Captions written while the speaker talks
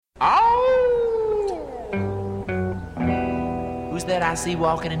Who's that I see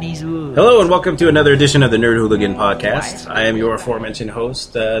walking in these woods? Hello and welcome to another edition of the Nerd Hooligan podcast. I am your aforementioned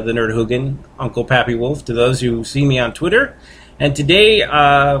host, the Nerd Hooligan, Uncle Pappy Wolf, to those who see me on Twitter. And today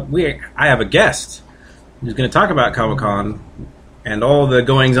I have a guest who's going to talk about Comic-Con and all the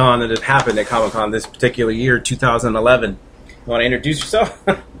goings-on that have happened at Comic-Con this particular year, 2011. You want to introduce yourself?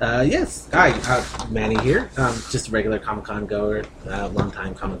 Yes. Hi, Manny here. Just a regular Comic-Con goer,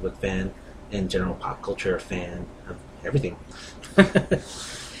 long-time comic book fan, and general pop culture fan of everything.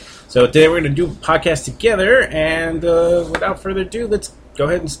 So today we're going to do a podcast together, and without further ado, let's go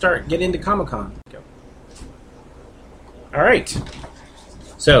ahead and get into Comic-Con. All right.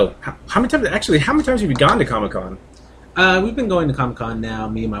 So, how many times have you gone to Comic-Con? We've been going to Comic-Con now,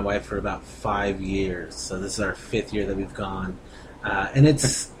 me and my wife, for about 5 years. So this is our 5th year that we've gone. And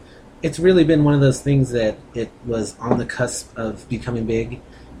it's really been one of those things that it was on the cusp of becoming big.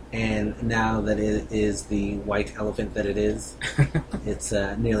 And now that it is the white elephant that it is, it's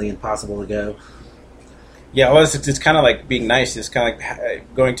nearly impossible to go. Yeah, well, it's kind of like being nice. It's kind of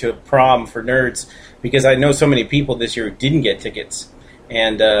like going to a prom for nerds, because I know so many people this year who didn't get tickets.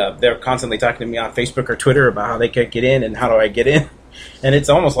 And they're constantly talking to me on Facebook or Twitter about how they can't get in and how do I get in. And it's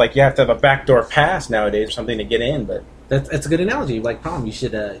almost like you have to have a backdoor pass nowadays or something to get in. But that's a good analogy. Like prom, you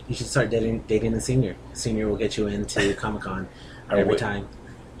should start dating a senior. Senior will get you into Comic-Con every time.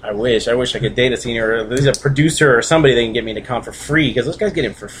 I wish I could date a senior. Or there's a producer or somebody that can get me into con for free, because those guys get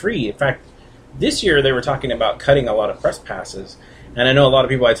in for free. In fact, this year they were talking about cutting a lot of press passes. And I know a lot of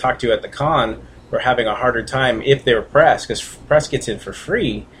people I talked to at the con were having a harder time if they were press, because press gets in for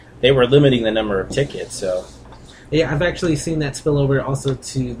free. They were limiting the number of tickets. So, yeah, I've actually seen that spill over also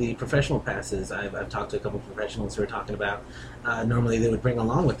to the professional passes. I've talked to a couple of professionals who are talking about normally they would bring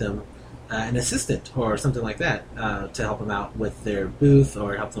along with them an assistant or something like that to help them out with their booth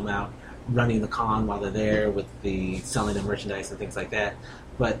or help them out running the con while they're there with the selling of merchandise and things like that.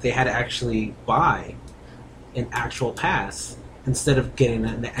 But they had to actually buy an actual pass instead of getting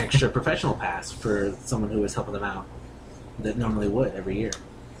an extra professional pass for someone who was helping them out that normally would every year.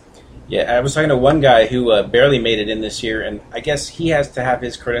 Yeah, I was talking to one guy who barely made it in this year, and I guess he has to have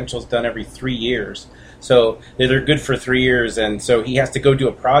his credentials done every 3 years. So they're good for 3 years, and so he has to go do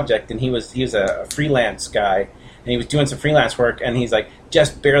a project, and he was a freelance guy, and he was doing some freelance work, and he's like,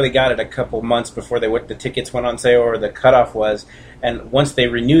 just barely got it a couple months before the tickets went on sale or the cutoff was. And once they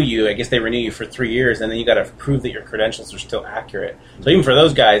renew you, I guess they renew you for 3 years, and then you got to prove that your credentials are still accurate. So even for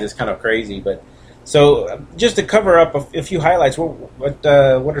those guys, it's kind of crazy. But so just to cover up a few highlights, what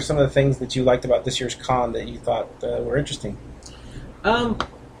are some of the things that you liked about this year's con that you thought were interesting?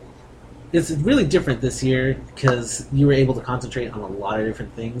 It's really different this year because you were able to concentrate on a lot of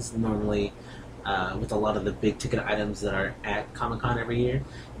different things. Normally, with a lot of the big ticket items that are at Comic-Con every year,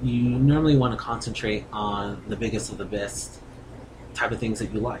 you normally want to concentrate on the biggest of the best type of things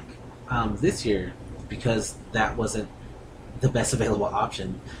that you like. This year, because that wasn't the best available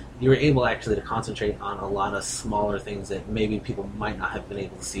option, you were able actually to concentrate on a lot of smaller things that maybe people might not have been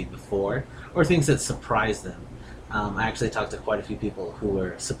able to see before, or things that surprised them. I actually talked to quite a few people who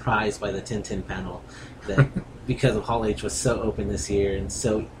were surprised by the Tintin panel, that because of Hall H was so open this year and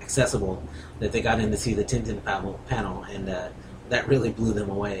so accessible that they got in to see the Tintin panel, and that really blew them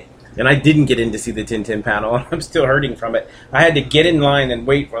away. And I didn't get in to see the Tintin panel, and I'm still hurting from it. I had to get in line and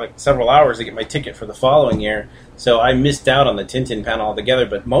wait for like several hours to get my ticket for the following year, so I missed out on the Tintin panel altogether.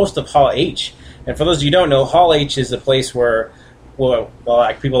 But most of Hall H, and for those of you who don't know, Hall H is a place where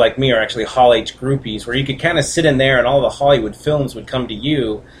like people like me are actually Hall H groupies, where you could kind of sit in there and all the Hollywood films would come to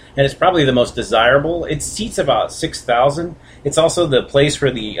you, and it's probably the most desirable. It seats about 6,000. It's also the place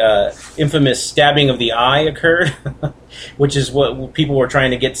where the infamous stabbing of the eye occurred, which is what people were trying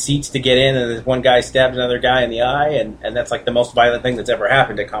to get seats to get in, and one guy stabbed another guy in the eye, and that's like the most violent thing that's ever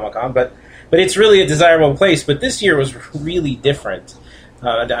happened at Comic-Con. But it's really a desirable place. But this year was really different.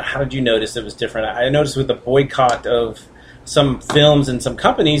 How did you notice it was different? I noticed with the boycott of some films and some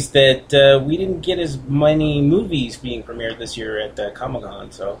companies that we didn't get as many movies being premiered this year at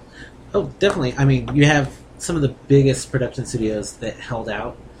Comic-Con. So, definitely. I mean, you have some of the biggest production studios that held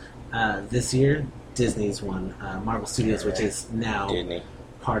out this year. Disney's one, Marvel Studios, which is now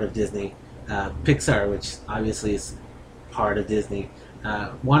part of Disney, Pixar, which obviously is part of Disney,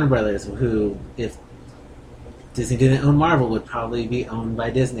 Warner Brothers, who, if Disney didn't own Marvel, would probably be owned by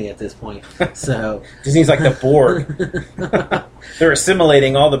Disney at this point. So Disney's like the board. They're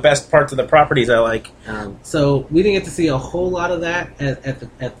assimilating all the best parts of the properties I like. So we didn't get to see a whole lot of that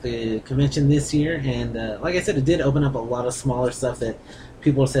at the convention this year. And like I said, it did open up a lot of smaller stuff that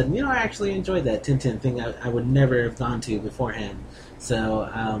people said, I actually enjoyed that Tintin thing I would never have gone to beforehand. So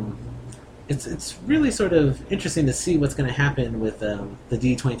it's really sort of interesting to see what's going to happen with the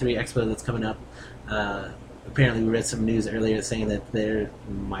D23 Expo that's coming up. Apparently, we read some news earlier saying that there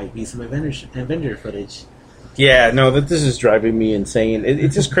might be some Avenger footage. Yeah, no, this is driving me insane.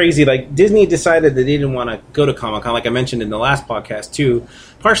 It's just crazy. Like, Disney decided that they didn't want to go to Comic-Con, like I mentioned in the last podcast, too,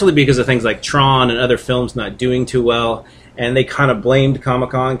 partially because of things like Tron and other films not doing too well, and they kind of blamed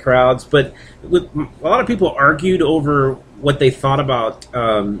Comic-Con crowds. But a lot of people argued over what they thought about,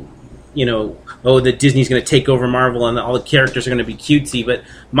 that Disney's going to take over Marvel and all the characters are going to be cutesy. But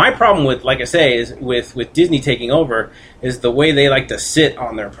my problem with, like I say, is with Disney taking over is the way they like to sit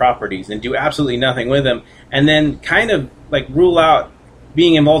on their properties and do absolutely nothing with them, and then kind of like rule out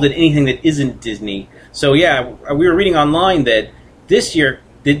being involved in anything that isn't Disney. So yeah, we were reading online that this year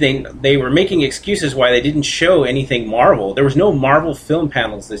they were making excuses why they didn't show anything Marvel. There was no Marvel film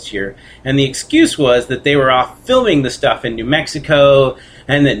panels this year, and the excuse was that they were off filming the stuff in New Mexico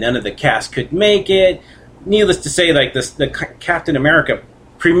and that none of the cast could make it. Needless to say, like the Captain America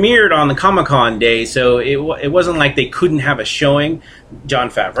premiered on the Comic-Con day, so it wasn't like they couldn't have a showing. Jon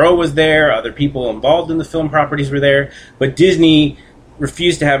Favreau was there, other people involved in the film properties were there, but Disney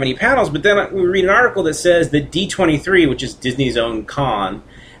refused to have any panels. But then we read an article that says that D23, which is Disney's own con,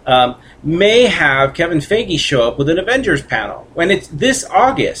 may have Kevin Feige show up with an Avengers panel when it's this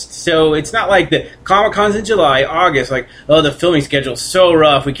August. So it's not like the Comic-Con's in July, August, like, oh, the filming schedule's so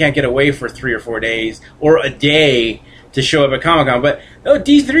rough, we can't get away for 3 or 4 days or a day to show up at Comic-Con. But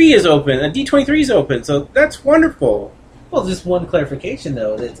D3 is open, and D23 is open, so that's wonderful. Well, just one clarification,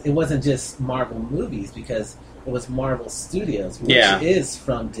 though. It wasn't just Marvel movies, because it was Marvel Studios, which is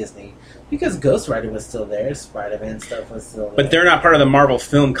from Disney. Because Ghost Rider was still there, Spider-Man stuff was still there. But they're not part of the Marvel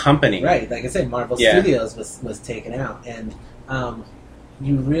Film Company. Right, like I said, Marvel Studios was taken out. And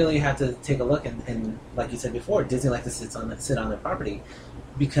you really have to take a look, and like you said before, Disney likes to sit on their property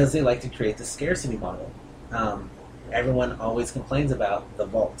because they like to create the scarcity model. Everyone always complains about the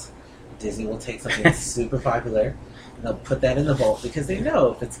vault. Disney will take something that's super popular, and they'll put that in the vault because they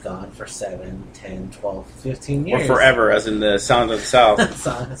know if it's gone for 7, 10, 12, 15 years. Or forever, as in the Sound of the South.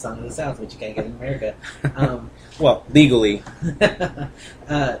 Sound of the South, which you can't get in America. Well, legally.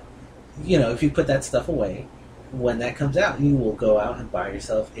 If you put that stuff away, when that comes out, you will go out and buy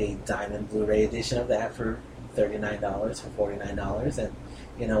yourself a diamond Blu-ray edition of that for $39, for $49, and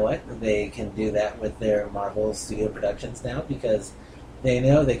you know what? They can do that with their Marvel Studio Productions now because they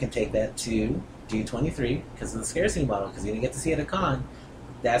know they can take that to D23 because of the scarcity model, because you didn't get to see it at con.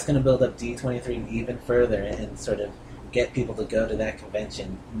 That's going to build up D23 even further and sort of get people to go to that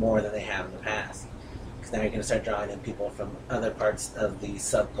convention more than they have in the past. Because now you're going to start drawing in people from other parts of the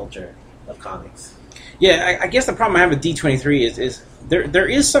subculture of comics. Yeah, I guess the problem I have with D23 is there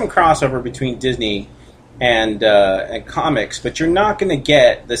is some crossover between Disney and comics, but you're not going to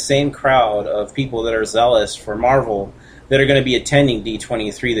get the same crowd of people that are zealous for Marvel that are going to be attending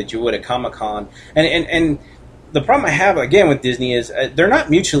D23 that you would at Comic-Con. And the problem I have, again, with Disney is they're not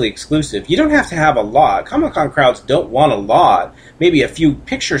mutually exclusive. You don't have to have a lot. Comic-Con crowds don't want a lot. Maybe a few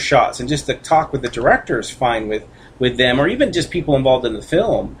picture shots and just to talk with the director is fine with them, or even just people involved in the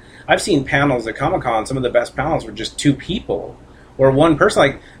film. I've seen panels at Comic-Con. Some of the best panels were just 2 people. Or one person,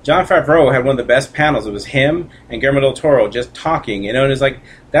 like Jon Favreau had one of the best panels. It was him and Guillermo del Toro just talking, and it's like,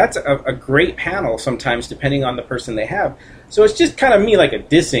 that's a great panel sometimes, depending on the person they have. So it's just kind of me like a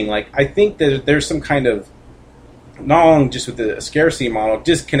dissing. Like, I think that there's some kind of, not only just with the scarcity model,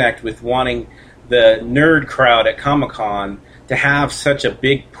 disconnect with wanting the nerd crowd at Comic-Con to have such a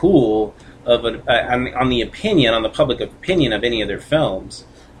big pool of on the public opinion of any of their films.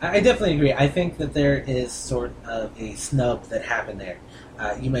 I definitely agree. I think that there is sort of a snub that happened there.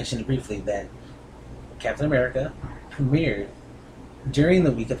 You mentioned briefly that Captain America premiered during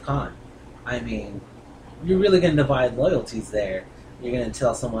the week of con. I mean, you're really going to divide loyalties there. You're going to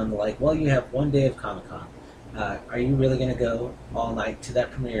tell someone, like, well, you have one day of Comic-Con. Are you really going to go all night to that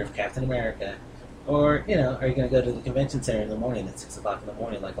premiere of Captain America? Or, are you going to go to the convention center in the morning at 6 o'clock in the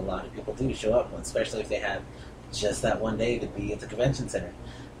morning like a lot of people do show up, especially if they have just that one day to be at the convention center?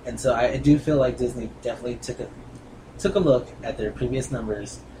 And so I do feel like Disney definitely took a look at their previous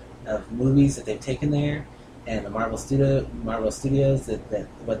numbers of movies that they've taken there and the Marvel Studios that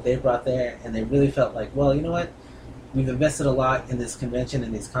what they brought there, and they really felt like, well, you know what? We've invested a lot in this convention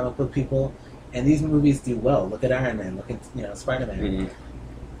and these comic book people, and these movies do well. Look at Iron Man. Look at Spider-Man.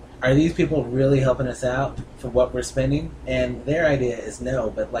 Mm-hmm. Are these people really helping us out for what we're spending? And their idea is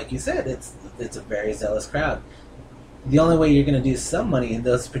no. But like you said, it's a very zealous crowd. The only way you're going to do some money in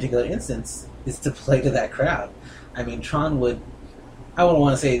those particular instances is to play to that crowd. I mean, Tron would, I wouldn't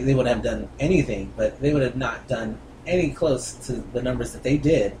want to say they would have done anything, but they would have not done any close to the numbers that they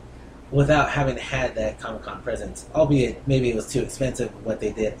did without having had that Comic-Con presence, albeit maybe it was too expensive what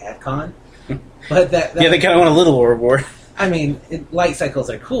they did at Con. But that yeah, they kind of want a little reward. I mean, light cycles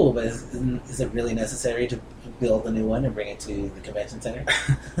are cool, but is it really necessary to build a new one and bring it to the convention center?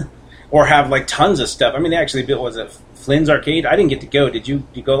 Or have like tons of stuff. I mean, they actually built, was it Flynn's Arcade? I didn't get to go. Did you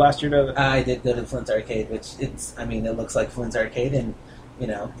go last year to? I did go to Flynn's Arcade, which it looks like Flynn's Arcade, and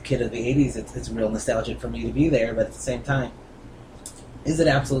kid of the '80s, it's real nostalgic for me to be there. But at the same time, is it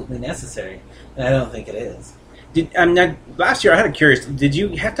absolutely necessary? And I don't think it is. Last year I had a curious. Did you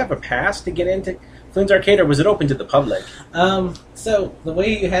have to have a pass to get into Flynn's Arcade, or was it open to the public? So the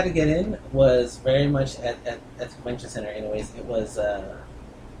way you had to get in was very much at the convention center. Anyways, it was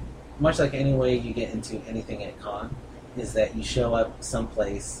much like any way you get into anything at con, is that you show up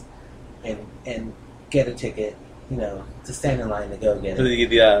someplace and get a ticket, to stand in line to go get it.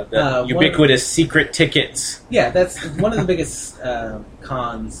 The ubiquitous secret tickets. Yeah, that's one of the biggest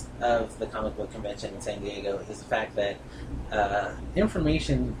cons of the comic book convention in San Diego, is the fact that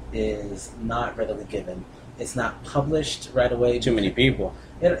information is not readily given. It's not published right away. Too many people.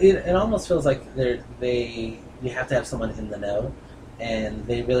 It almost feels like you have to have someone in the know, and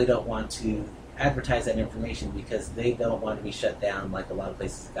they really don't want to advertise that information because they don't want to be shut down like a lot of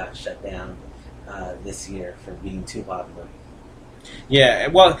places got shut down this year for being too popular. Yeah,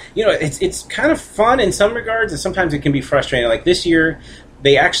 well, it's kind of fun in some regards, and sometimes it can be frustrating. Like this year,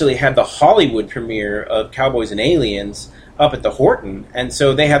 they actually had the Hollywood premiere of Cowboys and Aliens up at the Horton, and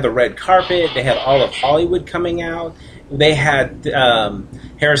so they had the red carpet, they had all of Hollywood coming out, they had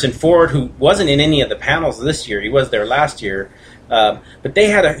Harrison Ford, who wasn't in any of the panels this year, he was there last year, but they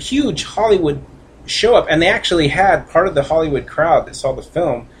had a huge Hollywood show up, and they actually had part of the Hollywood crowd that saw the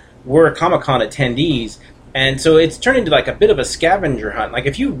film were Comic-Con attendees, and so it's turned into like a bit of a scavenger hunt. Like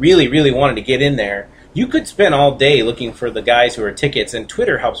if you really, really wanted to get in there, you could spend all day looking for the guys who are tickets, and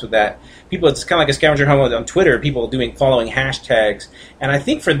Twitter helps with that. It's kind of like a scavenger hunt on Twitter, people following hashtags. And I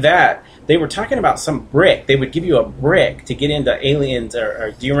think for that, they were talking about some brick. They would give you a brick to get into Aliens,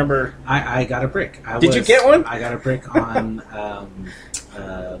 or do you remember? I got a brick. Did you get one? I got a brick on,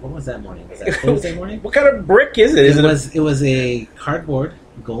 what was that morning? Was that Thursday morning? What kind of brick is it? It was a cardboard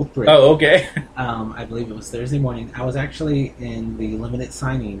gold brick. Oh, okay. I believe it was Thursday morning. I was actually in the limited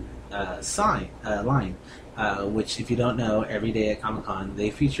signing line, which, if you don't know, every day at Comic-Con, they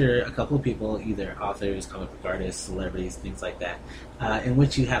feature a couple of people, either authors, comic book artists, celebrities, things like that, in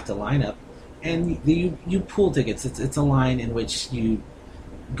which you have to line up, and you pool tickets. It's a line in which you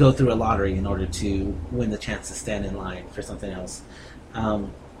go through a lottery in order to win the chance to stand in line for something else.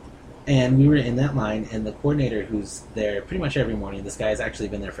 And we were in that line, and the coordinator, who's there pretty much every morning, this guy has actually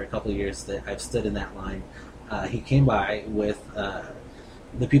been there for a couple of years that I've stood in that line, he came by with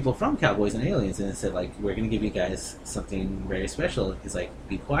the people from Cowboys and Aliens, and said, like, we're going to give you guys something very special. He's like,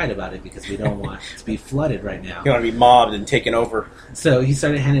 be quiet about it because we don't want to be flooded right now. You want to be mobbed and taken over. So he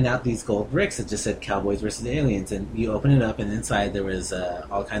started handing out these gold bricks that just said Cowboys versus Aliens, and you open it up, and inside there was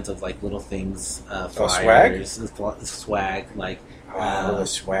all kinds of like little things, flyers, swag, like. The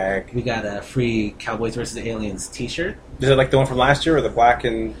swag. We got a free Cowboys versus Aliens T-shirt. Is it like the one from last year, or the black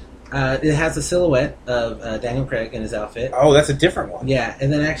and? It has a silhouette of Daniel Craig in his outfit. Oh, that's a different one. Yeah,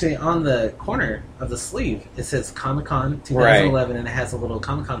 and then actually on the corner of the sleeve, it says Comic-Con 2011, and it has a little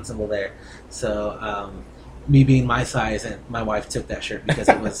Comic-Con symbol there. So, me being my size, and my wife took that shirt because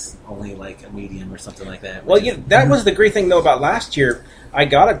it was only like a medium or something like that. Well, yeah, that was the great thing, though, about last year. I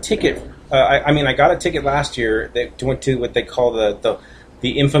got a ticket. I got a ticket last year that went to what they call the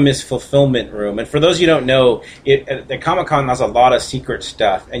infamous fulfillment room. And for those of you who don't know, the Comic-Con has a lot of secret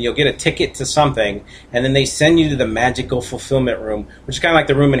stuff, and you'll get a ticket to something, and then they send you to the magical fulfillment room, which is kind of like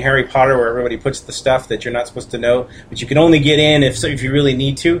the room in Harry Potter where everybody puts the stuff that you're not supposed to know, but you can only get in if you really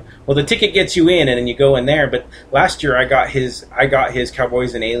need to. Well, the ticket gets you in, and then you go in there. But last year I got his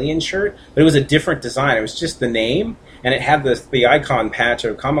Cowboys and Aliens shirt, but it was a different design. It was just the name, and it had the icon patch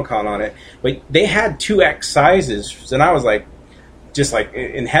of Comic-Con on it. But they had 2X sizes, and I was like, just like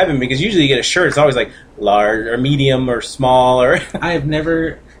in heaven, because usually you get a shirt, it's always like large or medium or small. Or I have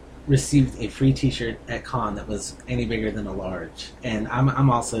never received a free T-shirt at con that was any bigger than a large, and I'm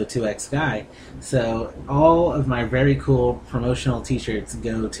also a 2X guy, so all of my very cool promotional T-shirts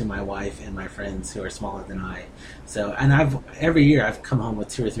go to my wife and my friends who are smaller than I. So, and every year I've come home with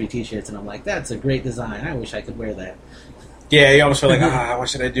 2 or 3 T-shirts, and I'm like, that's a great design. I wish I could wear that. Yeah, you almost feel like, what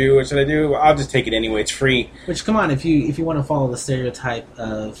should I do? What should I do? I'll just take it anyway. It's free. Which, come on, if you want to follow the stereotype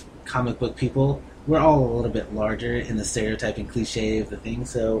of comic book people, we're all a little bit larger in the stereotype and cliche of the thing.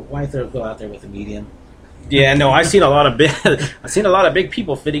 So why go out there with a medium? Yeah, no, I've seen a lot of big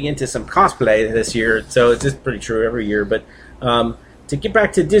people fitting into some cosplay this year. So it's just pretty true every year. But to get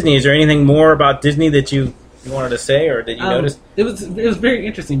back to Disney, is there anything more about Disney that you wanted to say, or did you notice? It was very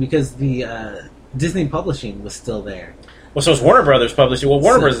interesting because the Disney Publishing was still there. Well, so it's Warner Brothers Publishing. Well,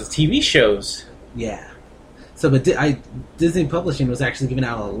 Warner Brothers is TV shows. Yeah. So, but Disney Publishing was actually giving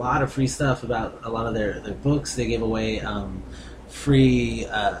out a lot of free stuff about a lot of their books. They gave away free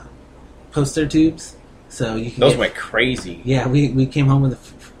poster tubes. So you can Those went crazy. Yeah, we came home with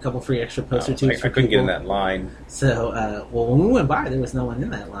a couple free extra poster tubes. I couldn't get in that line. So, well, when we went by, there was no one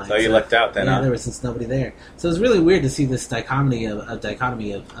in that line. So you lucked out then, yeah, huh? there was just nobody there. So it was really weird to see this dichotomy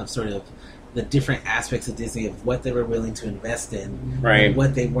of sort of the different aspects of Disney of what they were willing to invest in, right, and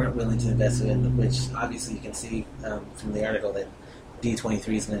what they weren't willing to invest in. Which obviously you can see from the article that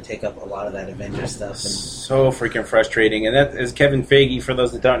D23 is going to take up a lot of that Avengers stuff. And so freaking frustrating. And that is Kevin Feige. For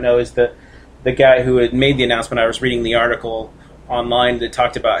those that don't know, is the guy who had made the announcement. I was reading the article online that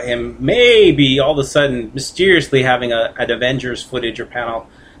talked about him maybe all of a sudden mysteriously having an Avengers footage or panel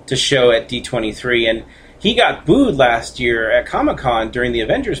to show at D23, and he got booed last year at Comic-Con during the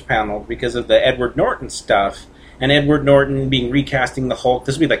Avengers panel because of the Edward Norton stuff, and Edward Norton being recasting the Hulk.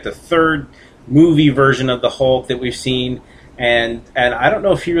 This will be like the third movie version of the Hulk that we've seen, and I don't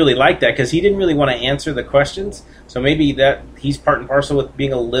know if he really liked that because he didn't really want to answer the questions. So maybe that he's part and parcel with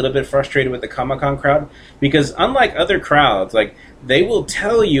being a little bit frustrated with the Comic-Con crowd, because unlike other crowds, like, they will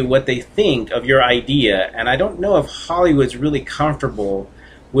tell you what they think of your idea, and I don't know if Hollywood's really comfortable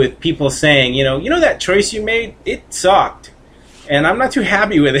with people saying, you know that choice you made, it sucked, and I'm not too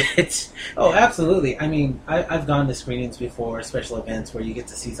happy with it. Oh, absolutely. I mean, I've gone to screenings before, special events where you get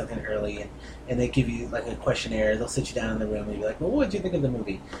to see something early, and they give you like a questionnaire. They'll sit you down in the room and be like, well, what did you think of the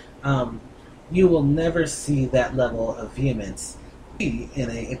movie? You will never see that level of vehemence in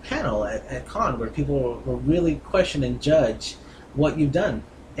a panel at Con where people will really question and judge what you've done.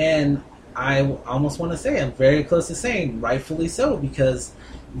 And I almost want to say, I'm very close to saying, rightfully so, because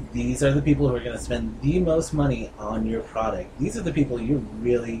these are the people who are going to spend the most money on your product. These are the people you're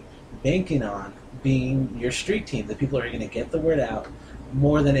really banking on being your street team, the people who are going to get the word out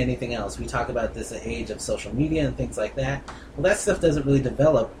more than anything else. We talk about this age of social media and things like that. Well, that stuff doesn't really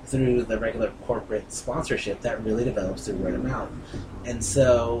develop through the regular corporate sponsorship. That really develops through word of mouth. And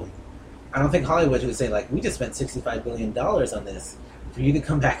so I don't think Hollywood would say, like, we just spent $65 billion on this. For you to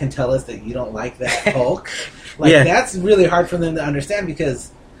come back and tell us that you don't like that Hulk, that's really hard for them to understand,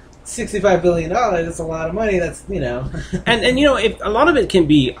 because $65 billion is a lot of money. That's, and if a lot of it can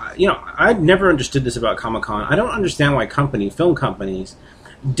be, I've never understood this about Comic-Con. I don't understand why film companies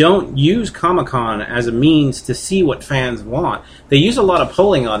don't use Comic-Con as a means to see what fans want. They use a lot of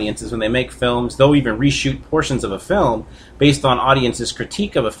polling audiences when they make films. They'll even reshoot portions of a film based on audiences'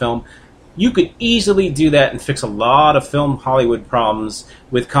 critique of a film. You could easily do that and fix a lot of film Hollywood problems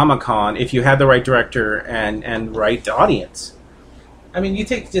with Comic-Con if you had the right director and right audience. I mean, you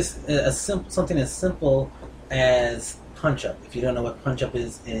take just something as simple as punch-up. If you don't know what punch-up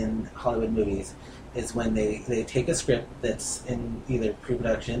is in Hollywood movies, it's when they take a script that's in either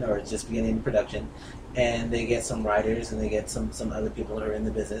pre-production or just beginning production, and they get some writers and they get some other people who are in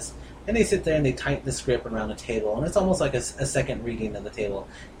the business, and they sit there and they type the script around a table, and it's almost like a second reading of the table,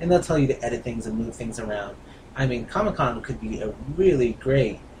 and they'll tell you to edit things and move things around. I mean, Comic-Con could be a really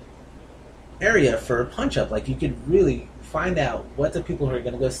great area for punch-up. Like, you could really find out what the people who are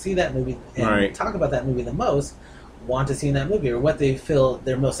going to go see that movie and talk about that movie the most want to see in that movie, or what they feel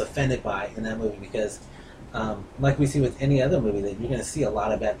they're most offended by in that movie, because like we see with any other movie, that you're going to see a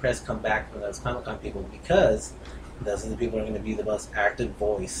lot of bad press come back from those Comic-Con people, because those are the people who are going to be the most active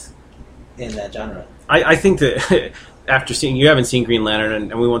voice in that genre. I think that after seeing, you haven't seen Green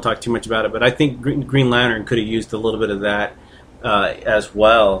Lantern, and we won't talk too much about it, but I think Green Lantern could have used a little bit of that as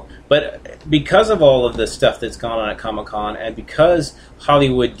well. But because of all of the stuff that's gone on at Comic-Con, and because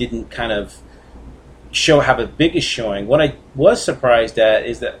Hollywood didn't kind of have a biggest showing, what I was surprised at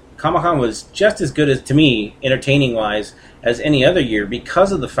is that Comic-Con was just as good as, to me, entertaining-wise, as any other year,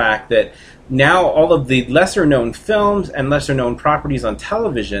 because of the fact that now all of the lesser-known films and lesser-known properties on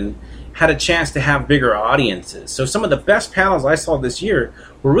television had a chance to have bigger audiences. So some of the best panels I saw this year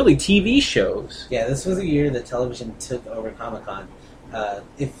were really TV shows. Yeah, this was a year that television took over Comic-Con.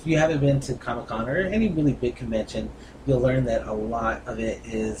 If you haven't been to Comic-Con or any really big convention, you'll learn that a lot of it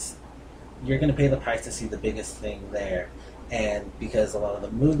is you're going to pay the price to see the biggest thing there. And because a lot of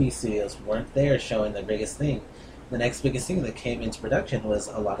the movie studios weren't there showing the biggest thing, the next biggest thing that came into production was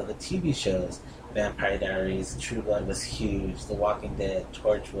a lot of the TV shows. Vampire Diaries, True Blood was huge, The Walking Dead,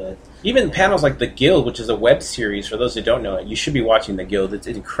 Torchwood. Even panels like The Guild, which is a web series, for those who don't know it, you should be watching The Guild. It's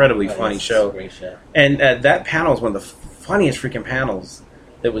an incredibly funny show. It's a great show. And that panel is one of the funniest freaking panels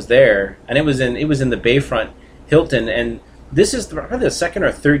that was there. And it was in the Bayfront Hilton, and this is probably the second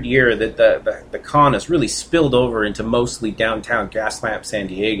or third year that the con has really spilled over into mostly downtown Gaslamp, San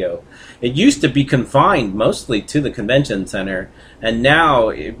Diego. It used to be confined mostly to the convention center, and now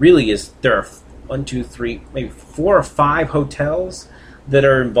it really is. There are 1, 2, 3, maybe 4 or 5 hotels that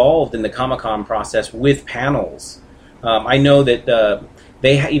are involved in the Comic-Con process with panels. I know that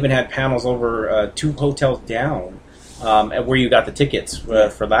they even had panels over 2 hotels down where you got the tickets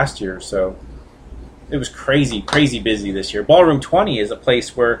for last year. So it was crazy busy this year. Ballroom 20 is a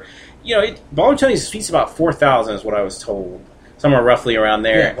place where, Ballroom 20 seats about 4,000 is what I was told. Somewhere roughly around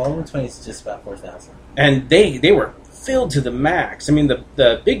there. Yeah, Ballroom 20 is just about 4,000. And they were filled to the max. I mean,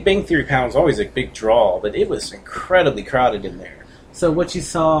 the Big Bang Theory panel is always a big draw, but it was incredibly crowded in there. So what you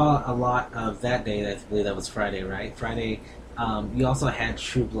saw a lot of that day, I believe that was Friday, right? Friday, you also had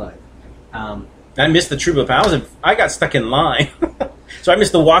True Blood. I missed the True Blood panel. I got stuck in line. So I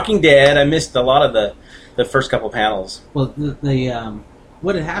missed The Walking Dead. I missed a lot of the first couple panels. Well,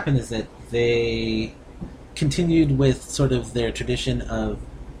 what had happened is that they continued with sort of their tradition of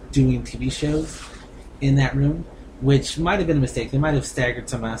doing TV shows in that room, which might have been a mistake. They might have staggered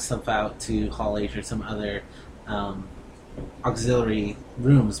some stuff out to Hall H or some other auxiliary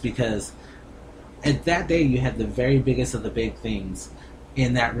rooms, because at that day you had the very biggest of the big things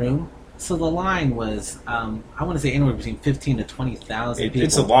in that room. So the line was, I want to say anywhere between 15 to 20,000 people.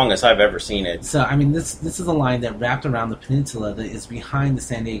 It's the longest I've ever seen it. So, I mean, this is a line that wrapped around the peninsula that is behind the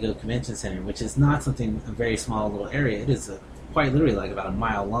San Diego Convention Center, which is not something, a very small little area. It is quite literally like about a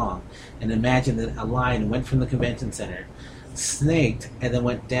mile long. And imagine that a line went from the convention center, snaked, and then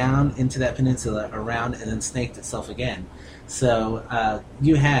went down into that peninsula, around, and then snaked itself again. So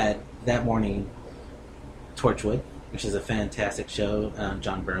you had, that morning, Torchwood, which is a fantastic show.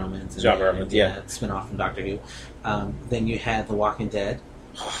 John Barrowman's spin-off from Doctor Who. Then you had The Walking Dead.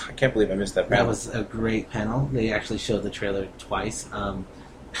 Oh, I can't believe I missed that panel. That was a great panel. They actually showed the trailer twice.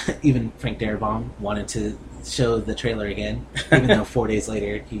 Even Frank Darabont wanted to show the trailer again, even though 4 days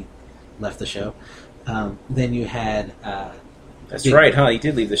later he left the show. Then you had... That's right, huh? He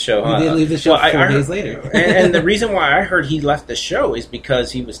did leave the show, huh? He did leave the show 4 days later. and the reason why I heard he left the show is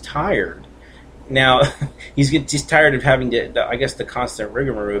because he was tired. Now, he's tired of having the constant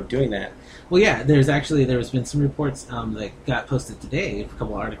rigmarole of doing that. Well, yeah, there's been some reports that got posted today, a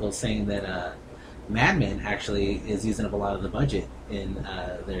couple of articles saying that Mad Men actually is using up a lot of the budget in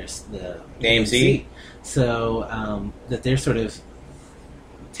the AMC. So that they're sort of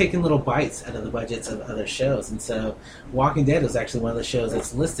taking little bites out of the budgets of other shows. And so Walking Dead is actually one of the shows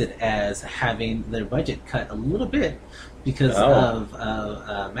that's listed as having their budget cut a little bit because of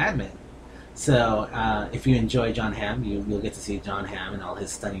Mad Men. So if you enjoy John Hamm, you'll get to see John Hamm and all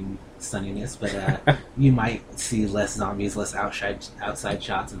his stunningness, but you might see less zombies, less outside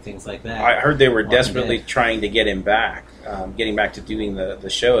shots and things like that. I heard they were desperately trying to get him back, getting back to doing the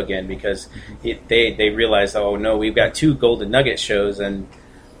show again, because they realized, oh no, we've got 2 Golden Nugget shows and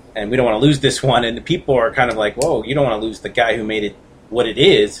we don't want to lose this one, and the people are kind of like, whoa, you don't want to lose the guy who made it what it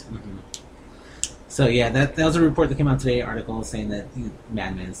is. Mm-hmm. So yeah, that was a report that came out today, an article saying that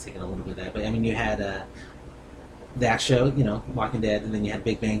Mad Men's taking a little bit of that. But I mean, you had that show, Walking Dead, and then you had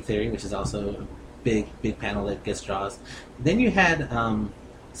Big Bang Theory, which is also a big panel that gets draws. Then you had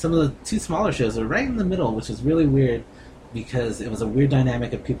some of the 2 smaller shows that were right in the middle, which was really weird because it was a weird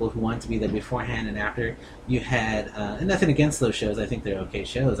dynamic of people who wanted to be there beforehand and after. You had, and nothing against those shows, I think they're okay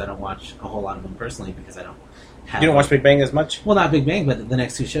shows. I don't watch a whole lot of them personally because I don't have... You don't watch Big Bang as much? Well, not Big Bang, but the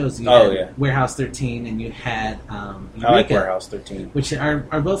next 2 shows. You had Warehouse 13 and you had Eureka, I like Warehouse 13. which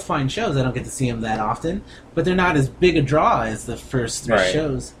are both fine shows. I don't get to see them that often, but they're not as big a draw as the first 3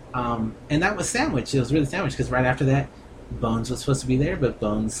 shows. And that was sandwiched. It was really sandwiched because right after that, Bones was supposed to be there, but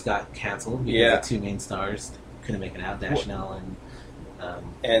Bones got canceled because the 2 main stars couldn't make it out, Dashnell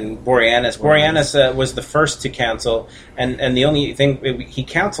and Boreanaz. Boreanaz was the first to cancel, and the only thing, he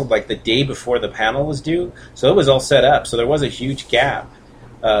canceled like the day before the panel was due, so it was all set up. So there was a huge gap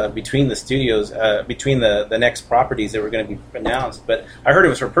between the studios, between the next properties that were going to be announced. But I heard it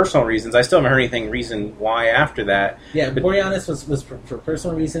was for personal reasons. I still haven't heard anything reason why after that. Yeah, Boreanaz was for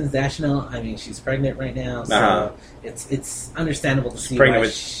personal reasons. Dashnell, I mean, she's pregnant right now, so it's understandable to see why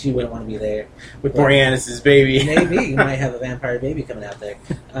she wouldn't want to be there. With Boreanaz's baby. Maybe. You might have a vampire baby coming out there.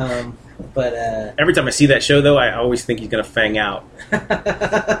 But every time I see that show, though, I always think he's going to fang out.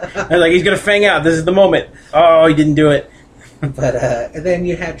 I'm like, he's going to fang out. This is the moment. Oh, he didn't do it. But and then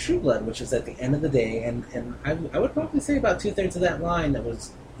you had True Blood, which was at the end of the day, and I would probably say about 2/3 of that line, that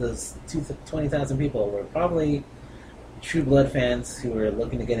was those 20,000 people, were probably True Blood fans who were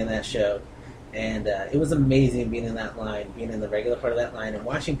looking to get in that show. And it was amazing being in that line, being in the regular part of that line, and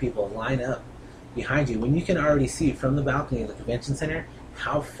watching people line up behind you, when you can already see from the balcony of the convention center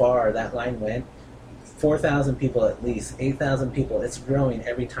how far that line went. 4,000 people at least, 8,000 people. It's growing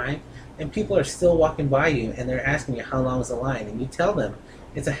every time, and people are still walking by you, and they're asking you how long is the line, and you tell them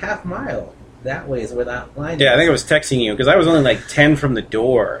it's a half mile. That way is where that line is. Yeah, I think I was texting you because I was only like 10 from the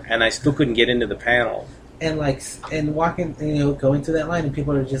door, and I still couldn't get into the panel. And walking, going through that line, and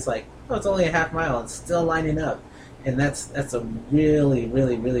people are just like, "Oh, it's only a half mile," and still lining up. And that's a really,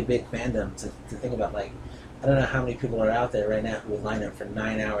 really, really big fandom to think about. Like, I don't know how many people are out there right now who would line up for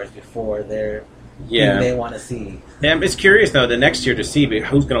 9 hours before who they want to see. Yeah, it's curious though the next year to see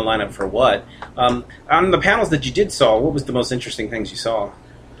who's going to line up for what. On the panels that you did saw, what was the most interesting things you saw?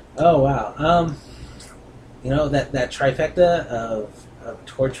 Oh wow, that trifecta of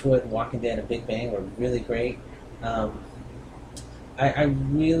Torchwood, Walking Dead, and Big Bang were really great. I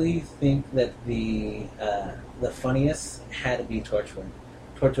really think that the funniest had to be Torchwood.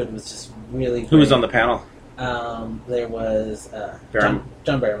 Torchwood was just really great. Who was on the panel? There was John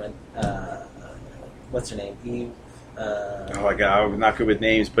Barrowman. What's her name? Eve. Oh my God, I'm not good with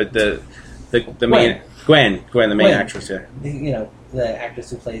names, but the main Gwen, the main actress. Yeah. The actress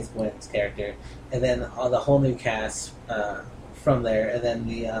who plays Gwen's character, and then the whole new cast from there, and then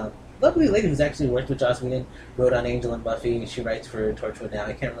the lovely lady who's actually worked with Joss Whedon, wrote on Angel and Buffy. She writes for Torchwood now.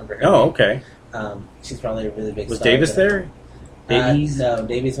 I can't remember her name. Okay. She's probably a really big Was star. Davis there? Davies? No,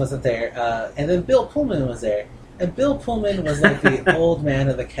 Davies wasn't there. And then Bill Pullman was there. And Bill Pullman was like the old man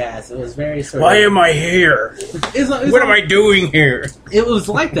of the cast. It was very sort of... Why am I here? What am I doing here? It was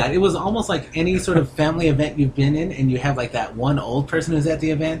like that. It was almost like any sort of family event you've been in, and you have like that one old person who's at the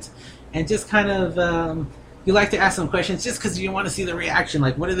event, and just kind of... you like to ask them questions just because you want to see the reaction.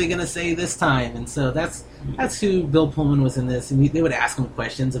 Like, what are they going to say this time? And so that's who Bill Pullman was in this. And they would ask him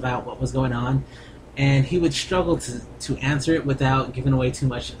questions about what was going on. And he would struggle to answer it without giving away too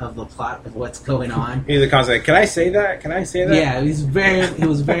much of the plot of what's going on. He's a constant, can I say that? Can I say that? Yeah, he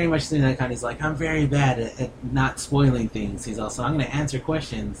was very much doing that kind. He's like, I'm very bad at not spoiling things. He's also, I'm going to answer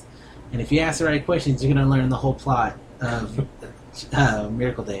questions. And if you ask the right questions, you're going to learn the whole plot of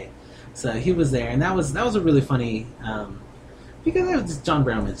Miracle Day. So he was there, and that was a really funny, because John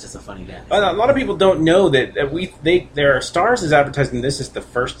Barrowman's just a funny guy. A lot of people don't know that there are Stars is advertising this as the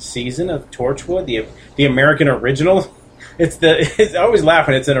first season of Torchwood, the American original. I always laugh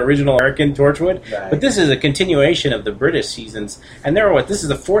when it's an original American Torchwood, right. But this is a continuation of the British seasons, and this is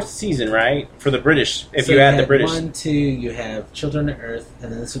the fourth season, right, for the British? If so you add the British, 1, 2, you have Children of Earth,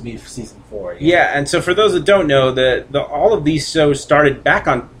 and then this would be season 4. Yeah, and so for those that don't know, all of these shows started back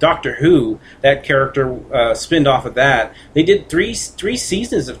on Doctor Who. That character spinned off of that. They did three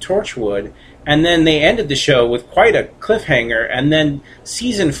seasons of Torchwood. And then they ended the show with quite a cliffhanger, and then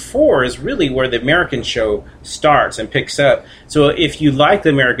season 4 is really where the American show starts and picks up. So if you like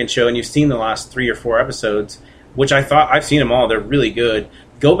the American show and you've seen the last 3 or 4 episodes, which I've seen them all, they're really good,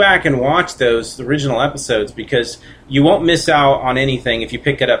 go back and watch those original episodes because you won't miss out on anything if you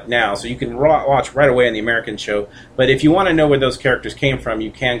pick it up now. So you can watch right away on the American show. But if you want to know where those characters came from, you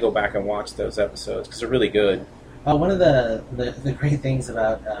can go back and watch those episodes because they're really good. One of the great things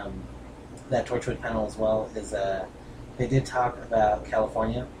about... that Torchwood panel as well is they did talk about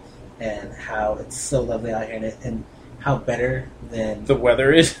California and how it's so lovely out here and how better than the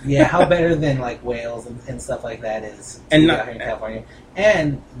weather is. Yeah, how better than like Wales and stuff like that is to be out here in California.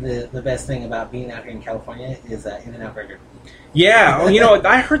 And the best thing about being out here in California is In-N-Out Burger. Yeah,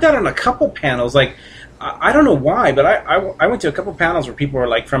 I heard that on a couple panels. Like, I don't know why, but I went to a couple panels where people were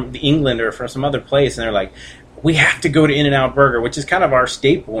like from England or from some other place, and they're like, we have to go to In-N-Out Burger, which is kind of our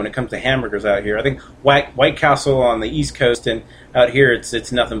staple when it comes to hamburgers out here. I think White Castle on the East Coast, and out here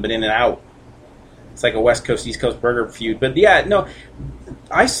it's nothing but In-N-Out. It's like a West Coast, East Coast burger feud. But yeah, no,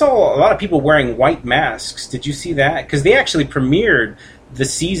 I saw a lot of people wearing white masks. Did you see that? Because they actually premiered the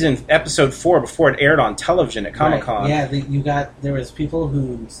season, episode 4, before it aired on television at Comic-Con. Right. Yeah, there was people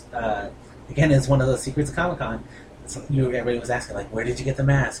who, again, it's one of those secrets of Comic-Con. So everybody was asking, like, where did you get the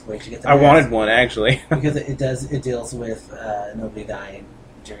mask? Where did you get the mask? I wanted one, actually. Because it deals with nobody dying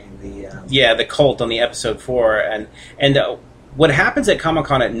during the... the cult on the episode 4. And what happens at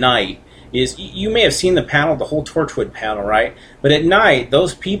Comic-Con at night is, you may have seen the panel, the whole Torchwood panel, right? But at night,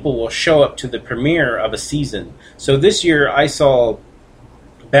 those people will show up to the premiere of a season. So this year, I saw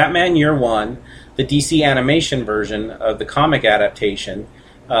Batman Year One, the DC animation version of the comic adaptation,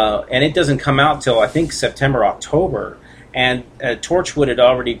 and it doesn't come out till I think September, October. And Torchwood had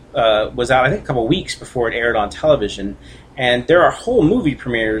already was out, I think, a couple weeks before it aired on television. And there are whole movie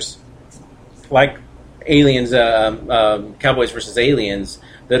premieres, like Aliens, Cowboys versus Aliens,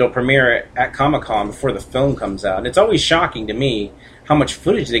 that'll premiere at Comic-Con before the film comes out. And it's always shocking to me how much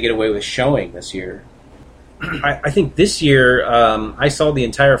footage they get away with showing this year. I think this year I saw the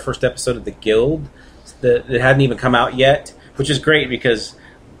entire first episode of The Guild that hadn't even come out yet, which is great because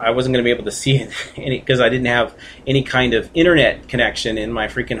I wasn't going to be able to see it because I didn't have any kind of internet connection in my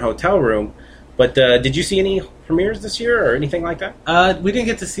freaking hotel room. But did you see any premieres this year or anything like that? We didn't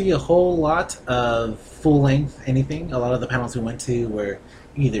get to see a whole lot of full-length anything. A lot of the panels we went to were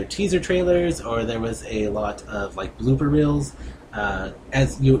either teaser trailers or there was a lot of like blooper reels.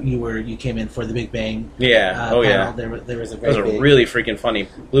 As you came in for the Big Bang, panel, there was a very really freaking funny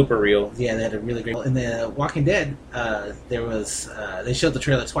blooper reel. Yeah, they had a really great. In the Walking Dead, there was they showed the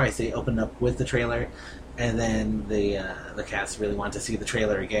trailer twice. They opened up with the trailer, and then the cast really wanted to see the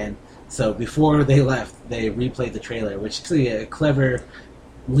trailer again. So before they left, they replayed the trailer, which is actually a clever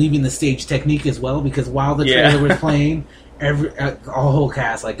leaving the stage technique as well. Because while the trailer was playing, a whole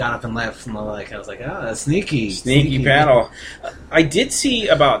cast like got up and left, and I was like, oh, sneaky panel. I did see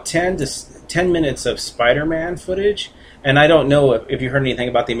about 10 minutes of Spider-Man footage, and I don't know if you heard anything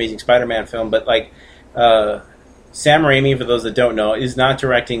about the Amazing Spider-Man film, but like Sam Raimi, for those that don't know, is not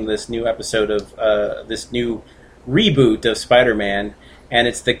directing this new episode of this new reboot of Spider-Man, and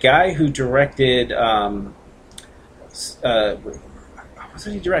it's the guy who directed. What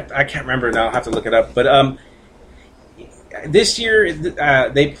did he direct? I can't remember now. I'll have to look it up, but. This year,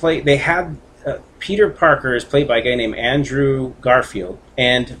 they had Peter Parker is played by a guy named Andrew Garfield,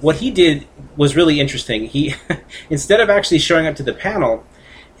 and what he did was really interesting. He instead of actually showing up to the panel,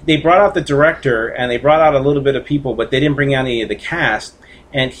 they brought out the director and they brought out a little bit of people, but they didn't bring out any of the cast.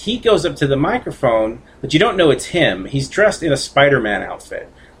 And he goes up to the microphone, but you don't know it's him. He's dressed in a Spider-Man outfit,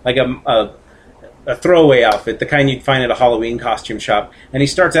 like a throwaway outfit, the kind you'd find at a Halloween costume shop, and he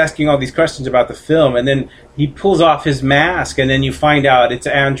starts asking all these questions about the film, and then he pulls off his mask, and then you find out it's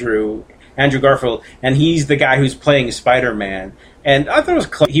Andrew Garfield, and he's the guy who's playing Spider-Man. And I thought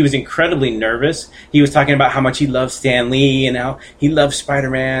it was he was incredibly nervous. He was talking about how much he loves Stan Lee and how he loves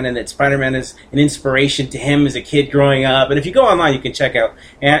Spider-Man and that Spider-Man is an inspiration to him as a kid growing up. And if you go online, you can check out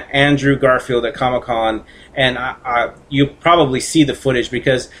Andrew Garfield at Comic-Con, and you'll probably see the footage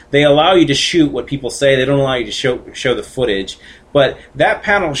because they allow you to shoot what people say. They don't allow you to show the footage. But that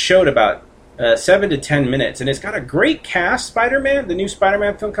panel showed about 7 to 10 minutes, and it's got a great cast, Spider-Man, the new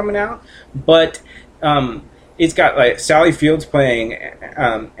Spider-Man film coming out, but it's got like Sally Fields playing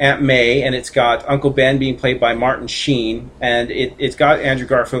Aunt May, and it's got Uncle Ben being played by Martin Sheen, and it's got Andrew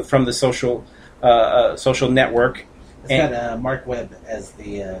Garfield from the Social Network. It's got Mark Webb as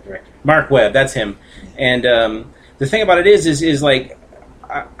the director. Mark Webb, that's him. And the thing about it is like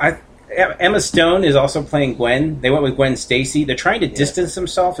Emma Stone is also playing Gwen. They went with Gwen Stacy. They're trying to distance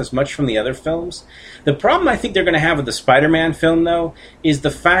themselves as much from the other films. The problem I think they're going to have with the Spider-Man film, though, is the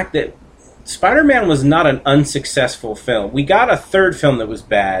fact that Spider-Man was not an unsuccessful film. We got a third film that was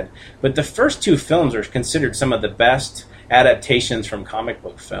bad, but the first two films are considered some of the best adaptations from comic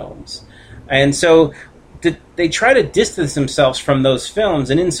book films. And so they try to distance themselves from those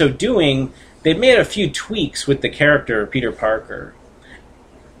films, and in so doing, they've made a few tweaks with the character of Peter Parker.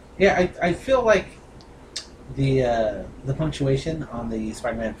 Yeah, I feel like the punctuation on the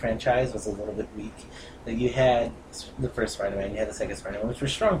Spider-Man franchise was a little bit weak. That you had the first Spider-Man, you had the second Spider-Man, which were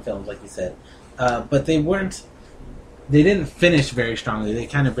strong films, like you said, but they didn't finish very strongly. They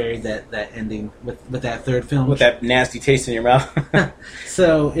kind of buried that ending with that third film, with that nasty taste in your mouth.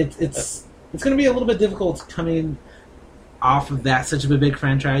 So it's going to be a little bit difficult coming off of that such of a big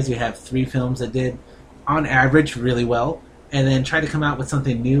franchise. You have 3 films that did, on average, really well, and then try to come out with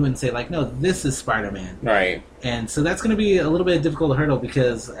something new and say, like, no, this is Spider-Man. Right. And so that's going to be a little bit difficult to hurdle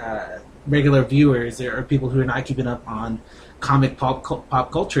because regular viewers or people who are not keeping up on comic pop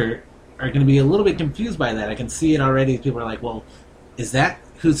culture are going to be a little bit confused by that. I can see it already. People are like, well, is that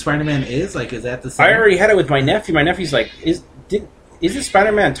who Spider-Man is? Like, is that the same? I already had it with my nephew. My nephew's like, is it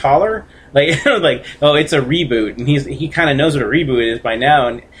Spider-Man taller? Like, like, oh, it's a reboot. And he kind of knows what a reboot is by now.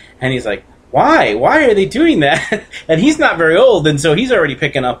 And he's like, why? Why are they doing that? And he's not very old, and so he's already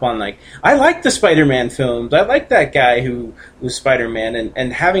picking up on, like, I like the Spider-Man films. I like that guy who was Spider-Man,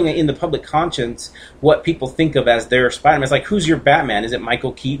 and having in the public conscience what people think of as their Spider-Man. It's like, who's your Batman? Is it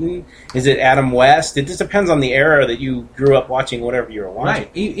Michael Keaton? Is it Adam West? It just depends on the era that you grew up watching whatever you were watching.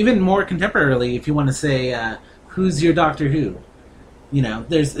 Right. Even more contemporarily, if you want to say, who's your Doctor Who? You know,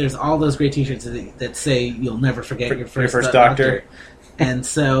 there's all those great T-shirts that say you'll never forget your first Doctor. And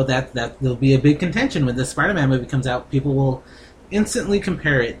so that there'll be a big contention when the Spider-Man movie comes out. People will instantly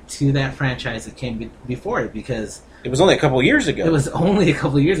compare it to that franchise that came before it because It was only a couple of years ago. It was only a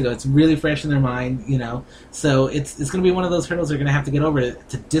couple of years ago. It's really fresh in their mind, you know. So it's going to be one of those hurdles they're going to have to get over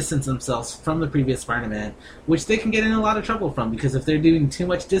to distance themselves from the previous Spider-Man, which they can get in a lot of trouble from, because if they're doing too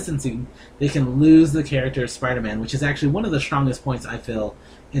much distancing, they can lose the character of Spider-Man, which is actually one of the strongest points, I feel,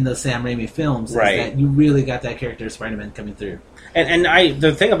 in the Sam Raimi films, is that you really got that character of Spider-Man coming through. And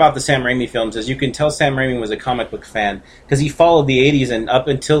the thing about the Sam Raimi films is you can tell Sam Raimi was a comic book fan because he followed the 80s and up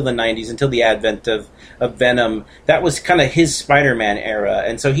until the 90s, until the advent of Venom. That was kind of his Spider-Man era.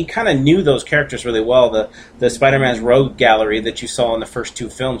 And so he kind of knew those characters really well. The Spider-Man's Rogue Gallery that you saw in the first two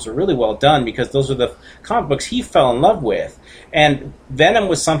films were really well done because those are the comic books he fell in love with. And Venom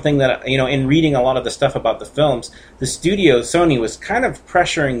was something that, you know, in reading a lot of the stuff about the films, the studio, Sony, was kind of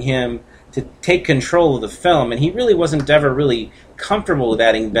pressuring him to take control of the film, and he really wasn't ever really comfortable with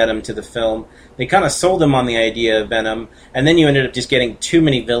adding Venom to the film. They kind of sold him on the idea of Venom, and then you ended up just getting too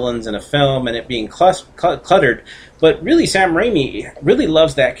many villains in a film and it being cluttered. But really, Sam Raimi really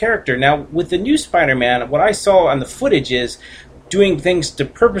loves that character. Now, with the new Spider-Man, what I saw on the footage is doing things to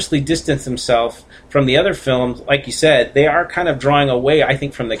purposely distance himself from the other films. Like you said, they are kind of drawing away, I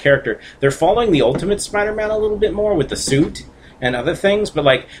think, from the character. They're following the Ultimate Spider-Man a little bit more with the suit and other things, but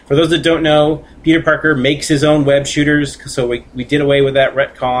like for those that don't know, Peter Parker makes his own web shooters, so we did away with that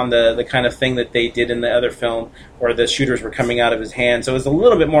retcon, the kind of thing that they did in the other film, where the shooters were coming out of his hand. So it was a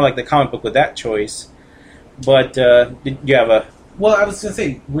little bit more like the comic book with that choice. But did you have a... Well, I was going to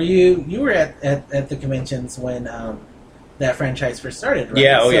say, were you were at the conventions when that franchise first started, right?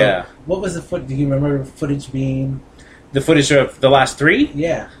 Yeah, so what was the do you remember footage being? The footage of the last three?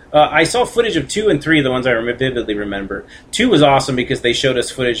 Yeah. I saw footage of 2 and 3, the ones I vividly remember. 2 was awesome because they showed us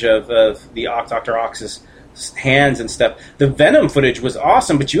footage of the Dr. Ox's hands and stuff. The Venom footage was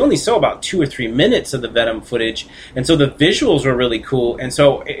awesome, but you only saw about 2 or 3 minutes of the Venom footage, and so the visuals were really cool, and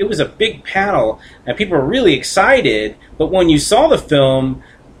so it was a big panel, and people were really excited, but when you saw the film,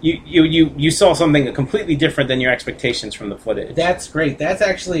 you saw something completely different than your expectations from the footage. That's great. That's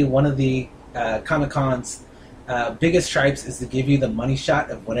actually one of the Comic-Con's biggest stripes, is to give you the money shot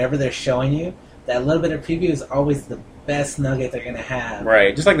of whatever they're showing you. That little bit of preview is always the best nugget they're going to have.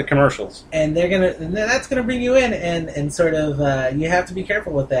 Right, just like the commercials. And that's going to bring you in, and sort of, you have to be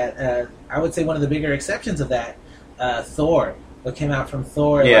careful with that. I would say one of the bigger exceptions of that, Thor. What came out from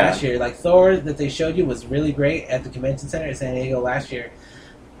Thor last year. Like, Thor that they showed you was really great at the Convention Center in San Diego last year.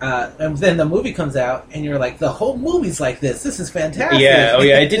 And then the movie comes out, and you're like, the whole movie's like this. This is fantastic. Yeah,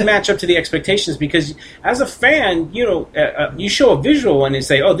 it didn't match up to the expectations because, as a fan, you know, you show a visual and you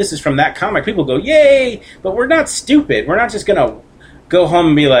say, oh, this is from that comic. People go, yay! But we're not stupid. We're not just going to go home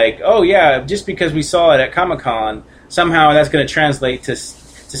and be like, oh, yeah, just because we saw it at Comic-Con, somehow that's going to translate to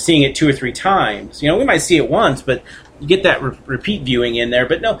seeing it 2 or 3 times. You know, we might see it once, but you get that repeat viewing in there.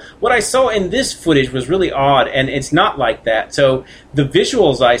 But no, what I saw in this footage was really odd, and it's not like that. So the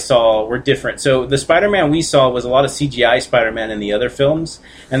visuals I saw were different. So the Spider-Man we saw was a lot of CGI Spider-Man in the other films,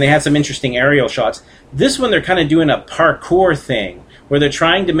 and they had some interesting aerial shots. This one, they're kind of doing a parkour thing, where they're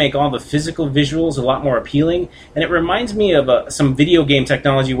trying to make all the physical visuals a lot more appealing. And it reminds me of some video game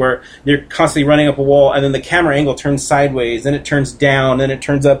technology where they're constantly running up a wall, and then the camera angle turns sideways, then it turns down, then it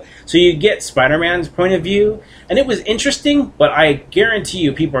turns up. So you get Spider-Man's point of view. And it was interesting, but I guarantee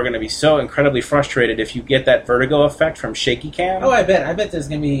you people are going to be so incredibly frustrated if you get that vertigo effect from shaky cam. Oh, I bet there's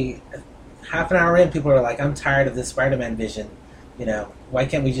going to be half an hour in, people are like, I'm tired of this Spider-Man vision. You know, why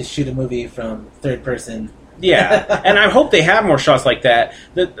can't we just shoot a movie from third person? Yeah, and I hope they have more shots like that.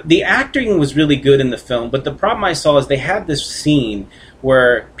 The acting was really good in the film, but the problem I saw is they had this scene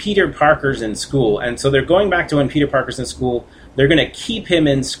where Peter Parker's in school, and so they're going back to when Peter Parker's in school. They're going to keep him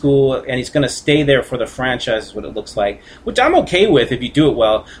in school, and he's going to stay there for the franchise, is what it looks like, which I'm okay with if you do it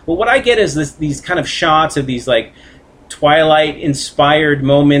well. But what I get is these kind of shots of these like Twilight-inspired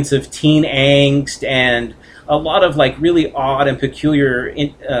moments of teen angst and a lot of like really odd and peculiar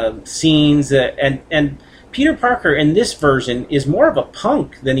scenes, and Peter Parker in this version is more of a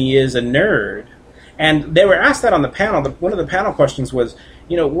punk than he is a nerd. And they were asked that on the panel. One of the panel questions was,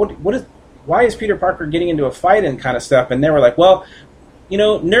 you know, why is Peter Parker getting into a fight and kind of stuff? And they were like, well, you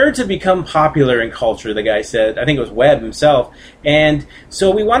know, nerds have become popular in culture, the guy said. I think it was Webb himself. And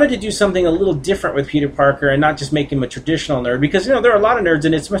so we wanted to do something a little different with Peter Parker and not just make him a traditional nerd, because, you know, there are a lot of nerds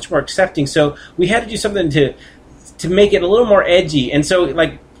and it's much more accepting. So we had to do something to make it a little more edgy. And so,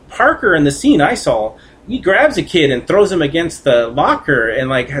 like, Parker in the scene I saw, he grabs a kid and throws him against the locker and,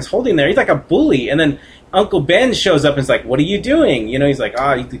 like, has holding there. He's like a bully. And then Uncle Ben shows up and is like, what are you doing? You know, he's like,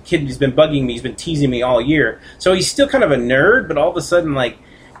 the kid, he's been bugging me. He's been teasing me all year. So he's still kind of a nerd, but all of a sudden, like,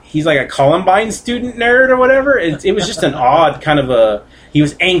 he's like a Columbine student nerd or whatever. It was just an odd kind of a he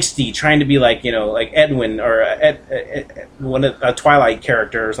was angsty, trying to be like like Edwin or one of a Twilight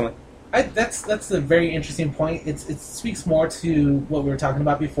character or something. That's a very interesting point. It speaks more to what we were talking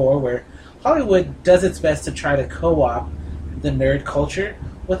about before, where Hollywood does its best to try to co-opt the nerd culture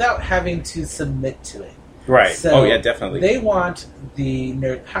without having to submit to it. Right. So oh yeah, definitely. They want the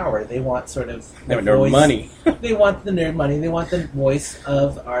nerd power. They want sort of the nerd money. They want the nerd money. They want the voice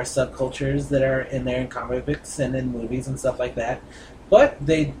of our subcultures that are in there in comic books and in movies and stuff like that. But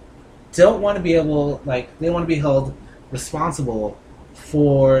they don't want to be they want to be held responsible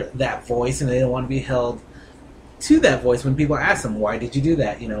for that voice, and they don't want to be held to that voice when people ask them, why did you do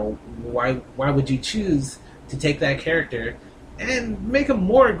that? Why would you choose to take that character and make him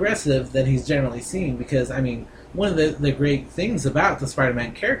more aggressive than he's generally seen? Because, I mean, one of the great things about the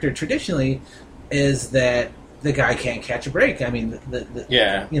Spider-Man character traditionally is that the guy can't catch a break. I mean,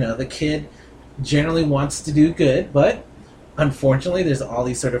 the kid generally wants to do good, but unfortunately there's all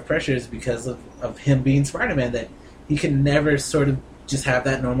these sort of pressures because of him being Spider-Man that he can never sort of just have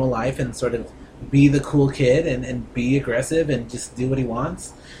that normal life and sort of be the cool kid and be aggressive and just do what he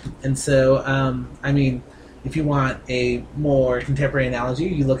wants. And so, I mean, if you want a more contemporary analogy,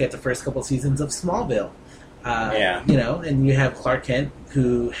 you look at the first couple seasons of Smallville. And you have Clark Kent,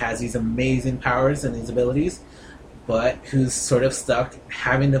 who has these amazing powers and these abilities, but who's sort of stuck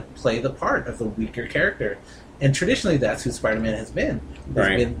having to play the part of the weaker character. And traditionally, that's who Spider-Man has been. He's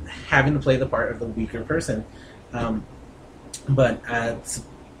been having to play the part of the weaker person. But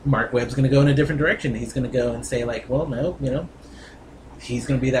Mark Webb's going to go in a different direction. He's going to go and say, like, well, no, he's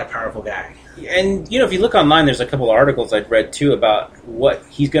going to be that powerful guy. And, if you look online, there's a couple of articles I've read, too, about what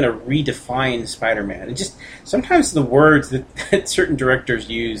he's going to redefine Spider-Man. And just sometimes the words that certain directors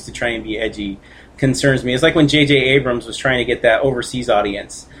use to try and be edgy concerns me. It's like when J.J. Abrams was trying to get that overseas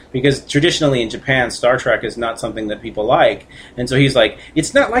audience. Because traditionally in Japan, Star Trek is not something that people like. And so he's like,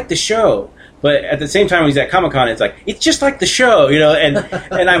 it's not like the show. But at the same time, when he's at Comic-Con, it's like, it's just like the show, and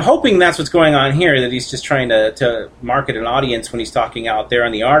I'm hoping that's what's going on here, that he's just trying to market an audience when he's talking out there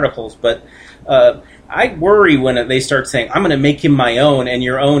in the articles. But I worry when they start saying, I'm going to make him my own, and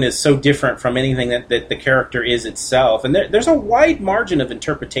your own is so different from anything that the character is itself. And there's a wide margin of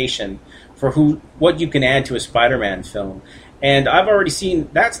interpretation for what you can add to a Spider-Man film. And I've already seen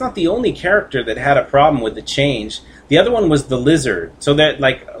that's not the only character that had a problem with the change. The other one was the Lizard. So that,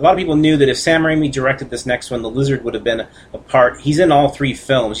 like, a lot of people knew that if Sam Raimi directed this next one, the Lizard would have been a part. He's in all three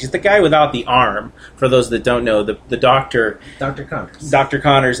films. He's the guy without the arm, for those that don't know, the doctor. Dr. Connors. Dr.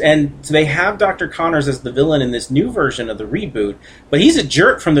 Connors. And so they have Dr. Connors as the villain in this new version of the reboot, but he's a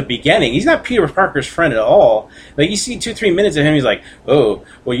jerk from the beginning. He's not Peter Parker's friend at all. Like, you see 2-3 minutes of him, he's like, oh,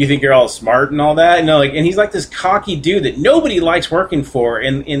 well, you think you're all smart and all that? And he's like this cocky dude that nobody likes working for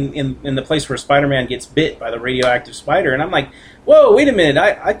in the place where Spider-Man gets bit by the radioactive spider. And I'm like, whoa, wait a minute,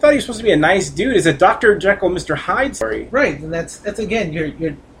 I thought he was supposed to be a nice dude. It's a Dr. Jekyll, Mr. Hyde story. Right, and that's again,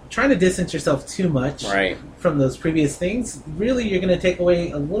 you're trying to distance yourself too much from those previous things. Really, you're going to take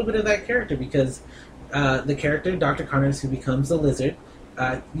away a little bit of that character, because the character, Dr. Connors, who becomes the Lizard,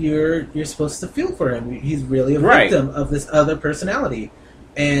 you're supposed to feel for him. He's really a victim of this other personality.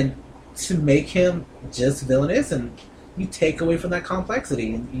 And to make him just villainous, and you take away from that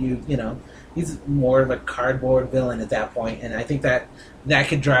complexity, and he's more of a cardboard villain at that point, and I think that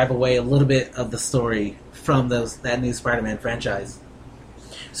could drive away a little bit of the story from that new Spider-Man franchise.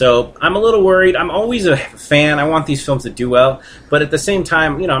 So I'm a little worried. I'm always a fan. I want these films to do well, but at the same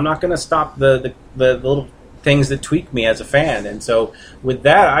time, I'm not going to stop the little things that tweak me as a fan. And so with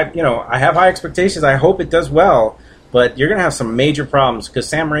that, I have high expectations. I hope it does well. But you're going to have some major problems because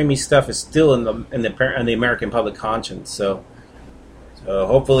Sam Raimi's stuff is still in the American public conscience. So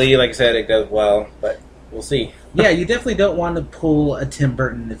hopefully, like I said, it goes well. But we'll see. Yeah, you definitely don't want to pull a Tim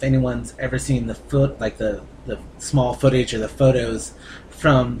Burton. If anyone's ever seen the small footage or the photos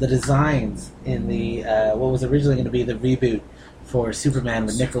from the designs in the what was originally going to be the reboot for Superman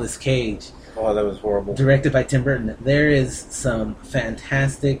with Nicolas Cage. Oh, that was horrible. Directed by Tim Burton. There is some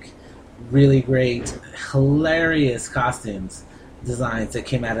fantastic, really great, hilarious costumes designs that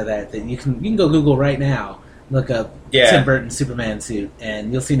came out of that you can go Google right now, look up Tim Burton Superman suit,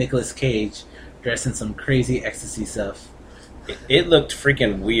 and you'll see Nicolas Cage dressed in some crazy ecstasy stuff. It looked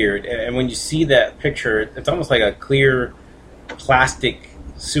freaking weird, and when you see that picture, it's almost like a clear plastic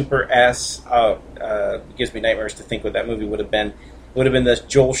Super S. It gives me nightmares to think what that movie would have been. It would have been the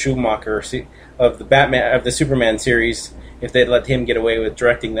Joel Schumacher of the Batman of the Superman series, if they'd let him get away with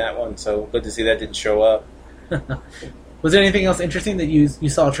directing that one. So good to see that didn't show up. Was there anything else interesting that you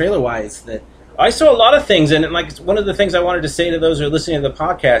saw trailer-wise that I saw a lot of things, and like one of the things I wanted to say to those who are listening to the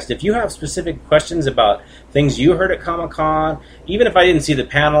podcast, if you have specific questions about things you heard at Comic-Con, even if I didn't see the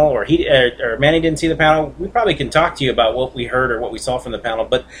panel or Manny didn't see the panel, we probably can talk to you about what we heard or what we saw from the panel.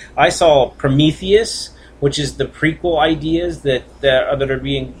 But I saw Prometheus, which is the prequel ideas that are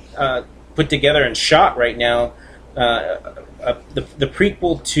being put together and shot right now, the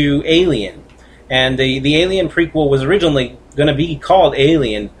prequel to Alien. And the Alien prequel was originally going to be called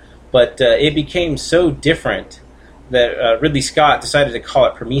Alien, but it became so different that Ridley Scott decided to call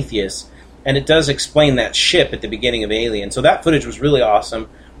it Prometheus. And it does explain that ship at the beginning of Alien. So that footage was really awesome.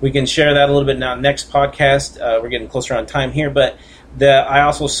 We can share that a little bit now next podcast. We're getting closer on time here. But I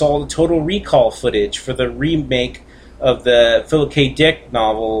also saw the Total Recall footage for the remake of the Philip K. Dick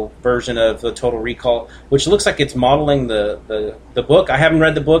novel version of the Total Recall, which looks like it's modeling the book. I haven't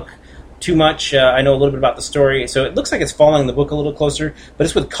read the book too much. I know a little bit about the story, so it looks like it's following the book a little closer, but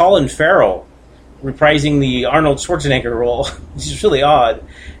it's with Colin Farrell reprising the Arnold Schwarzenegger role, which is really odd.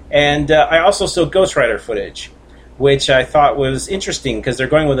 And I also saw Ghost Rider footage, which I thought was interesting because they're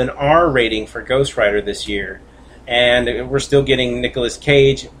going with an R rating for Ghost Rider this year, and we're still getting Nicolas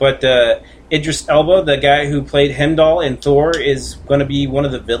Cage, but Idris Elba, the guy who played Heimdall in Thor, is going to be one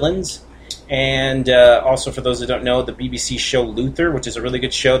of the villains. And also, for those who don't know, the BBC show Luther, which is a really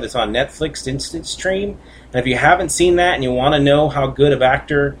good show that's on Netflix Instant Stream. And if you haven't seen that and you want to know how good of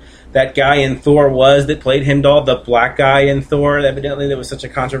actor that guy in Thor was that played Heimdall, the black guy in Thor, evidently there was such a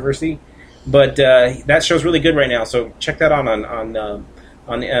controversy. But that show's really good right now, so check that out on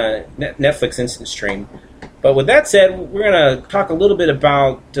Netflix Instant Stream. But with that said, we're going to talk a little bit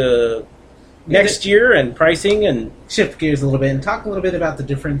about next year and pricing and shift gears a little bit and talk a little bit about the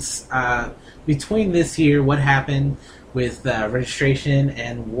difference between this year, what happened with registration,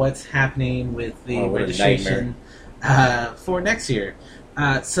 and what's happening with the registration for next year.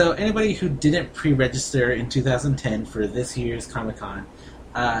 So anybody who didn't pre-register in 2010 for this year's Comic-Con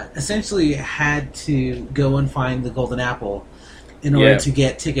essentially had to go and find the Golden Apple in order to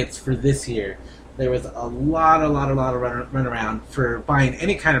get tickets for this year. There was a lot of run around for buying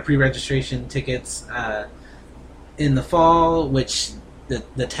any kind of pre-registration tickets in the fall, which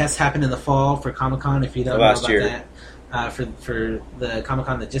the tests happened in the fall for Comic-Con, if you don't know about that. For the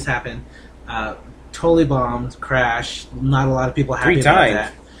Comic-Con that just happened. Totally bombed, crashed, not a lot of people happy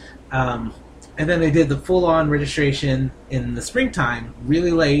about that. And then they did the full-on registration in the springtime,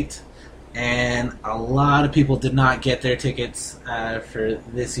 really late, and a lot of people did not get their tickets for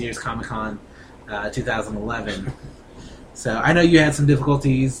this year's Comic-Con 2011. So I know you had some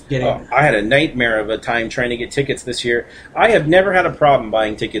difficulties getting... I had a nightmare of a time trying to get tickets this year. I have never had a problem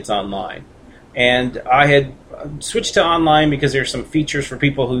buying tickets online. And I had switched to online because there's some features for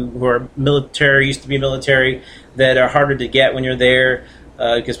people who are military, used to be military, that are harder to get when you're there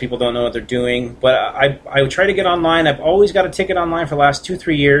because people don't know what they're doing. But I would try to get online. I've always got a ticket online for the last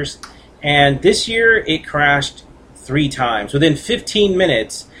 2-3 years. And this year it crashed 3 times. Within 15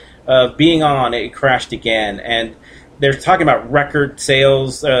 minutes of being on, it crashed again. And they're talking about record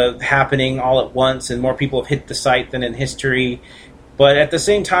sales happening all at once, and more people have hit the site than in history. But at the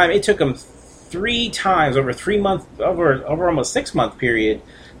same time, it took them 3 times over 3 month, over almost 6 month period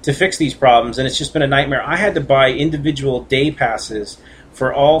to fix these problems, and it's just been a nightmare. I had to buy individual day passes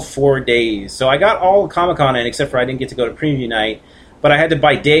for all 4 days. So I got all Comic-Con in, except for I didn't get to go to preview night. But I had to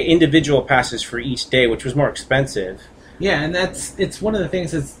buy individual passes for each day, which was more expensive. Yeah, and it's one of the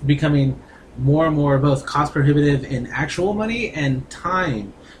things that's becoming more and more both cost prohibitive in actual money and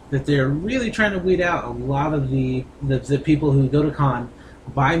time, that they're really trying to weed out a lot of the people who go to con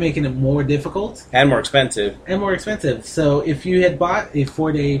by making it more difficult. And more expensive. So if you had bought a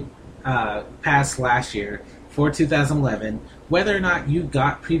 4-day pass last year for 2011, whether or not you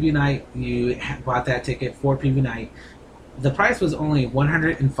got preview night, you bought that ticket for preview night, the price was only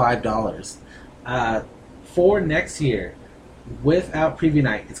 $105. For next year, without preview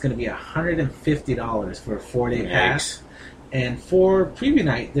night, it's going to be $150 for a 4-day pass. And for preview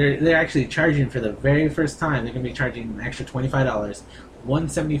night, they're actually charging for the very first time. They're going to be charging an extra $25,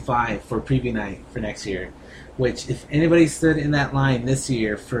 $175 for preview night for next year. Which, if anybody stood in that line this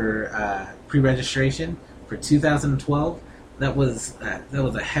year for pre-registration for 2012, that was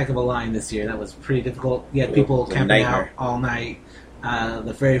a heck of a line this year. That was pretty difficult. You had people camping out all night.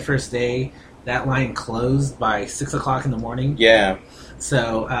 The very first day, that line closed by 6 o'clock in the morning. Yeah.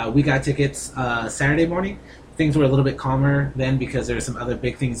 So we got tickets Saturday morning. Things were a little bit calmer then because there were some other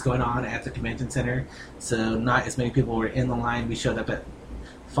big things going on at the convention center. So not as many people were in the line. We showed up at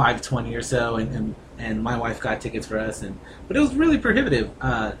 5:20 or so, and my wife got tickets for us. But it was really prohibitive.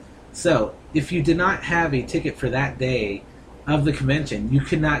 So if you did not have a ticket for that day, of the convention, you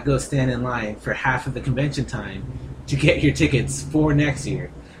could not go stand in line for half of the convention time to get your tickets for next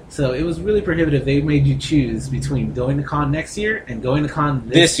year. So it was really prohibitive. They made you choose between going to con next year and going to con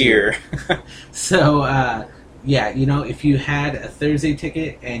this year. So, yeah, if you had a Thursday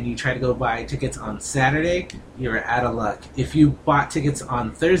ticket and you try to go buy tickets on Saturday, you're out of luck. If you bought tickets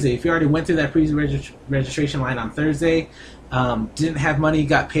on Thursday, if you already went through that pre-registration line on Thursday, didn't have money,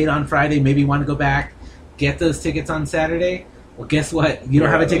 got paid on Friday, maybe you want to go back, get those tickets on Saturday, well, guess what? You don't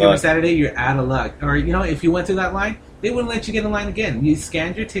have a ticket on Saturday, you're out of luck. Or, if you went through that line, they wouldn't let you get in line again. You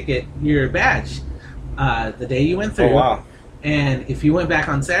scanned your ticket, your badge, the day you went through. Oh, wow. And if you went back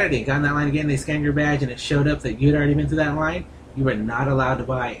on Saturday and got in that line again, they scanned your badge and it showed up that you had already been through that line, you were not allowed to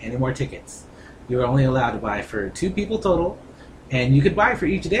buy any more tickets. You were only allowed to buy for 2 people total, and you could buy for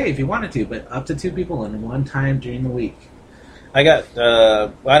each day if you wanted to, but up to 2 people in one time during the week. I got,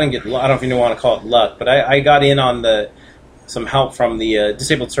 I didn't get, I don't know if you want to call it luck, but I got in on some help from the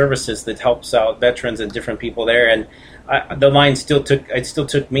disabled services that helps out veterans and different people there, and the line still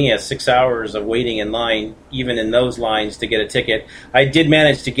took me 6 hours of waiting in line, even in those lines, to get a ticket. I did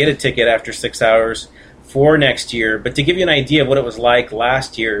manage to get a ticket after 6 hours for next year, but to give you an idea of what it was like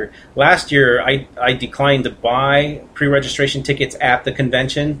last year I declined to buy pre-registration tickets at the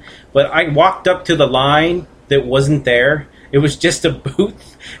convention, but I walked up to the line that wasn't there. It was just a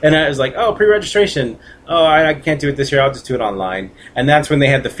booth, and I was like, oh, pre-registration. Oh, I can't do it this year. I'll just do it online. And that's when they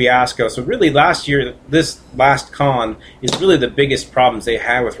had the fiasco. So really last year, this last con is really the biggest problems they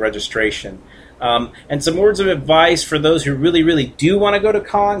had with registration. And some words of advice for those who really, really do want to go to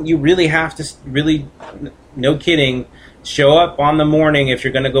con, you really have to really, no kidding, show up on the morning if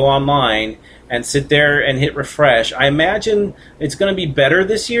you're going to go online and sit there and hit refresh. I imagine it's going to be better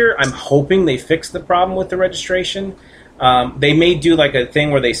this year. I'm hoping they fix the problem with the registration. They may do like a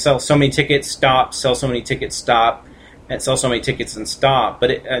thing where they sell so many tickets, stop, sell so many tickets, stop, and sell so many tickets and stop.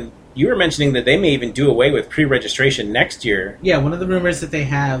 But you were mentioning that they may even do away with pre-registration next year. Yeah, one of the rumors that they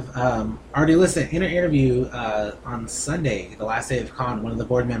have already listed in an interview on Sunday, the last day of con, one of the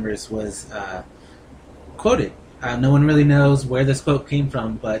board members was quoted. No one really knows where this quote came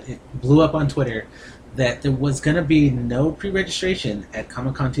from, but it blew up on Twitter that there was going to be no pre-registration at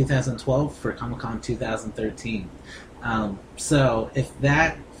Comic-Con 2012 for Comic-Con 2013. So if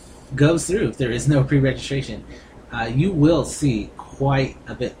that goes through, if there is no pre-registration, you will see quite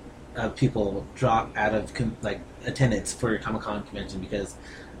a bit of people drop out of attendance for your Comic-Con convention, because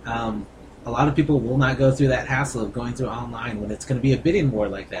a lot of people will not go through that hassle of going through online when it's going to be a bidding war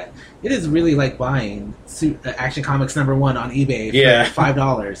like that. It is really like buying Action Comics #1 on eBay for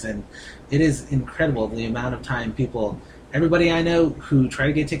 $5, and it is incredible the amount of time everybody I know who try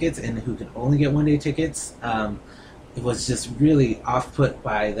to get tickets and who can only get one-day tickets, it was just really off-put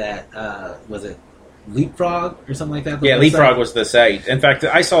by that, was it Leapfrog or something like that? Yeah, Leapfrog was the site. In fact,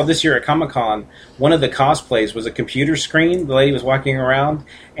 I saw this year at Comic-Con, one of the cosplays was a computer screen. The lady was walking around,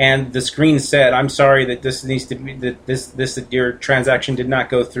 and the screen said, "I'm sorry that this needs to be that your transaction did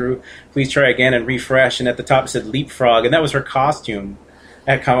not go through. Please try again and refresh." And at the top it said Leapfrog, and that was her costume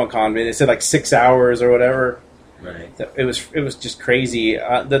at Comic-Con. It said like 6 hours or whatever. Right. It was just crazy.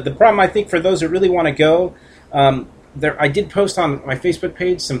 The problem, I think, for those that really want to go, I did post on my Facebook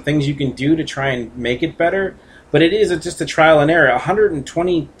page some things you can do to try and make it better, but it is just a trial and error.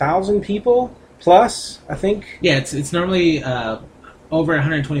 120,000 people plus, I think. Yeah, it's normally over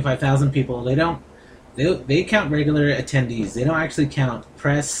 125,000 people. They count regular attendees. They don't actually count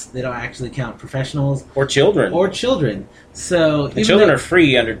press. They don't actually count professionals or children. So the children are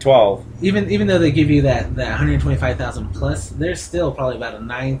free under 12. Even though they give you that 125,000 plus, there's still probably about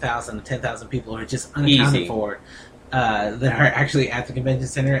 9,000 to 10,000 people who are just unaccounted for. That are actually at the convention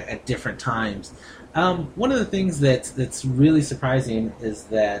center at different times. One of the things that's really surprising is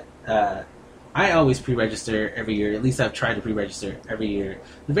that I always pre-register every year. At least I've tried to pre-register every year.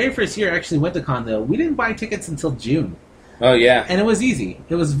 The very first year I actually went to con, though, we didn't buy tickets until June. Oh, yeah. And it was easy.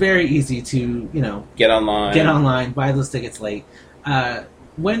 It was very easy to, get online, buy those tickets late.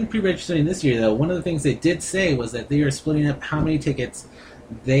 When pre-registering this year, though, one of the things they did say was that they are splitting up how many tickets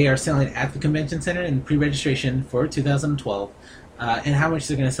they are selling at the convention center in pre-registration for 2012, and how much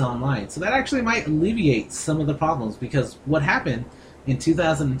they're going to sell online. So that actually might alleviate some of the problems, because what happened in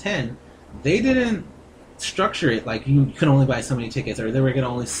 2010, they didn't structure it like you could only buy so many tickets, or they were going to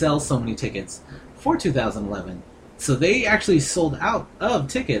only sell so many tickets for 2011. So they actually sold out of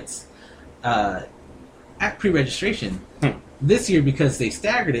tickets at pre-registration. This year, because they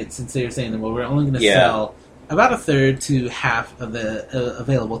staggered it, since they were saying that, well, we're only going to sell about a third to half of the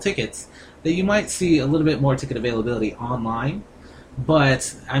available tickets, that you might see a little bit more ticket availability online.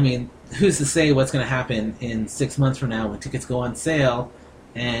 But, I mean, who's to say what's going to happen in 6 months from now when tickets go on sale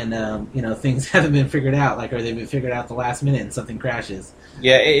and things haven't been figured out, like, or they've been figured out the last minute and something crashes.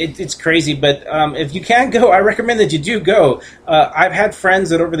 Yeah, it's crazy, but if you can go, I recommend that you do go. I've had friends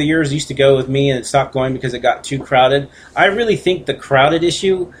that over the years used to go with me and it stopped going because it got too crowded. I really think the crowded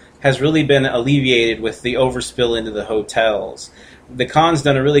issue has really been alleviated with the overspill into the hotels. The con's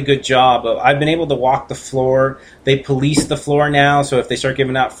done a really good job. I've been able to walk the floor. They police the floor now, so if they start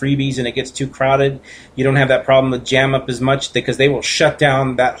giving out freebies and it gets too crowded, you don't have that problem with jam up as much because they will shut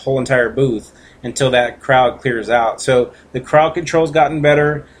down that whole entire booth until that crowd clears out. So the crowd control's gotten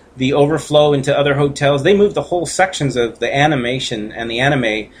better. The overflow into other hotels, they moved the whole sections of the animation and the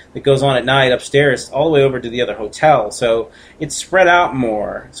anime that goes on at night upstairs all the way over to the other hotel. So it's spread out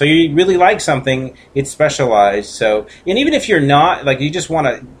more. So you really like something, it's specialized. So, and even if you're not, like you just want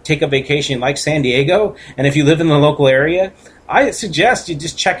to take a vacation like San Diego, and if you live in the local area, I suggest you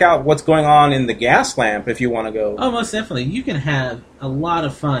just check out what's going on in the Gas Lamp if you want to go. Oh, most definitely. You can have a lot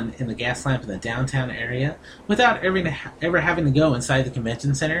of fun in the Gas Lamp in the downtown area without ever having to go inside the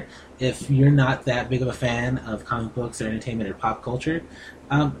convention center if you're not that big of a fan of comic books or entertainment or pop culture.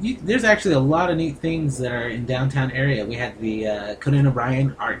 There's actually a lot of neat things that are in downtown area. We had the Conan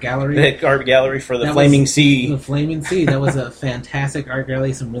O'Brien Art Gallery. The art gallery for the Flaming Sea. The Flaming Sea. That was a fantastic art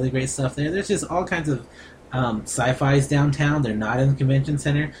gallery. Some really great stuff there. There's just all kinds of sci-fi's downtown. They're not in the convention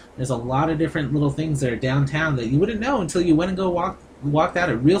center. There's a lot of different little things that are downtown that you wouldn't know until you went and walked out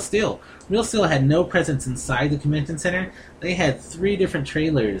at Real Steel. Real Steel had no presence inside the convention center. They had 3 different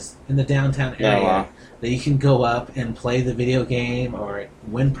trailers in the downtown area that you can go up and play the video game or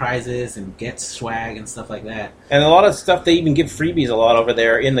win prizes and get swag and stuff like that. And a lot of stuff, they even give freebies a lot over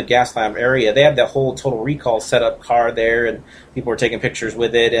there in the Gas Lamp area. They have that whole Total Recall setup car there, and people are taking pictures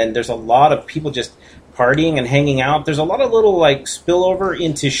with it, and there's a lot of people just partying and hanging out. There's a lot of little like spillover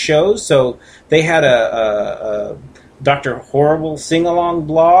into shows. So they had a Dr. Horrible sing-along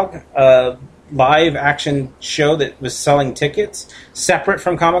blog, live action show that was selling tickets separate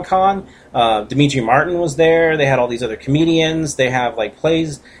from Comic-Con. Demetri Martin was there. They had all these other comedians. They have like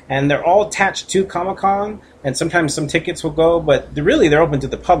plays, and they're all attached to Comic-Con. And sometimes some tickets will go, but they're open to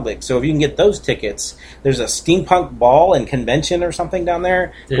the public. So if you can get those tickets, there's a steampunk ball and convention or something down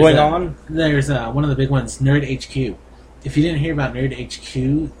there going on. There's one of the big ones, Nerd HQ. If you didn't hear about Nerd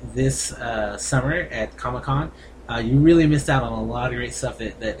HQ this summer at Comic-Con, you really missed out on a lot of great stuff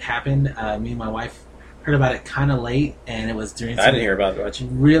that happened. Me and my wife heard about it kind of late, and it was during some I didn't hear about it much.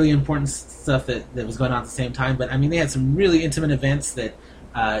 Really important stuff that was going on at the same time. But I mean, they had some really intimate events that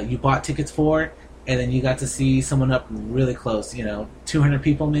you bought tickets for, and then you got to see someone up really close, 200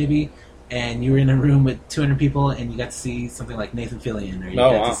 people maybe, and you were in a room with 200 people, and you got to see something like Nathan Fillion, or you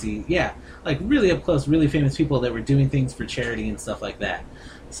got to see, like really up close, really famous people that were doing things for charity and stuff like that.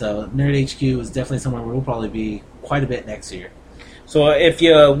 So Nerd HQ is definitely somewhere where we'll probably be quite a bit next year. So if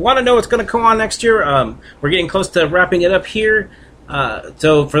you want to know what's going to come on next year, we're getting close to wrapping it up here.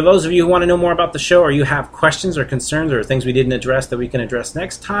 So for those of you who want to know more about the show, or you have questions or concerns or things we didn't address that we can address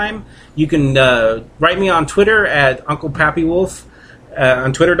next time, you can write me on Twitter at Uncle Pappy Wolf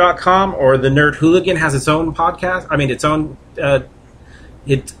on Twitter.com, or the Nerd Hooligan has its own podcast. I mean, its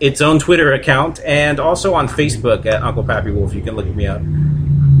own Twitter account, and also on Facebook at Uncle Pappy Wolf. You can look me up.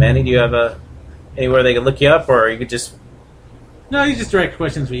 Manny, do you have anywhere they can look you up, or you could just... No, you just direct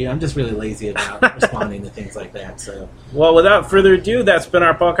questions for you. I'm just really lazy about responding to things like that. So, well, without further ado, that's been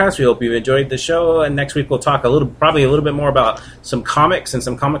our podcast. We hope you enjoyed the show, and next week we'll talk probably a little bit more about some comics and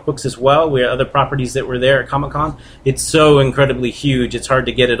some comic books as well. We have other properties that were there at Comic-Con. It's so incredibly huge; it's hard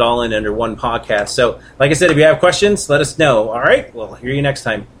to get it all in under one podcast. So, like I said, if you have questions, let us know. All right, we'll hear you next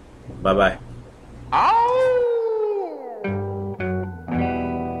time. Bye-bye.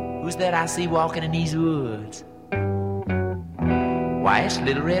 Who's that I see walking in these woods? Why, it's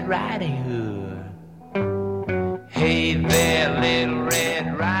Little Red Riding Hood. Hey there, Little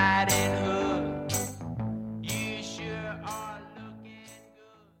Red Riding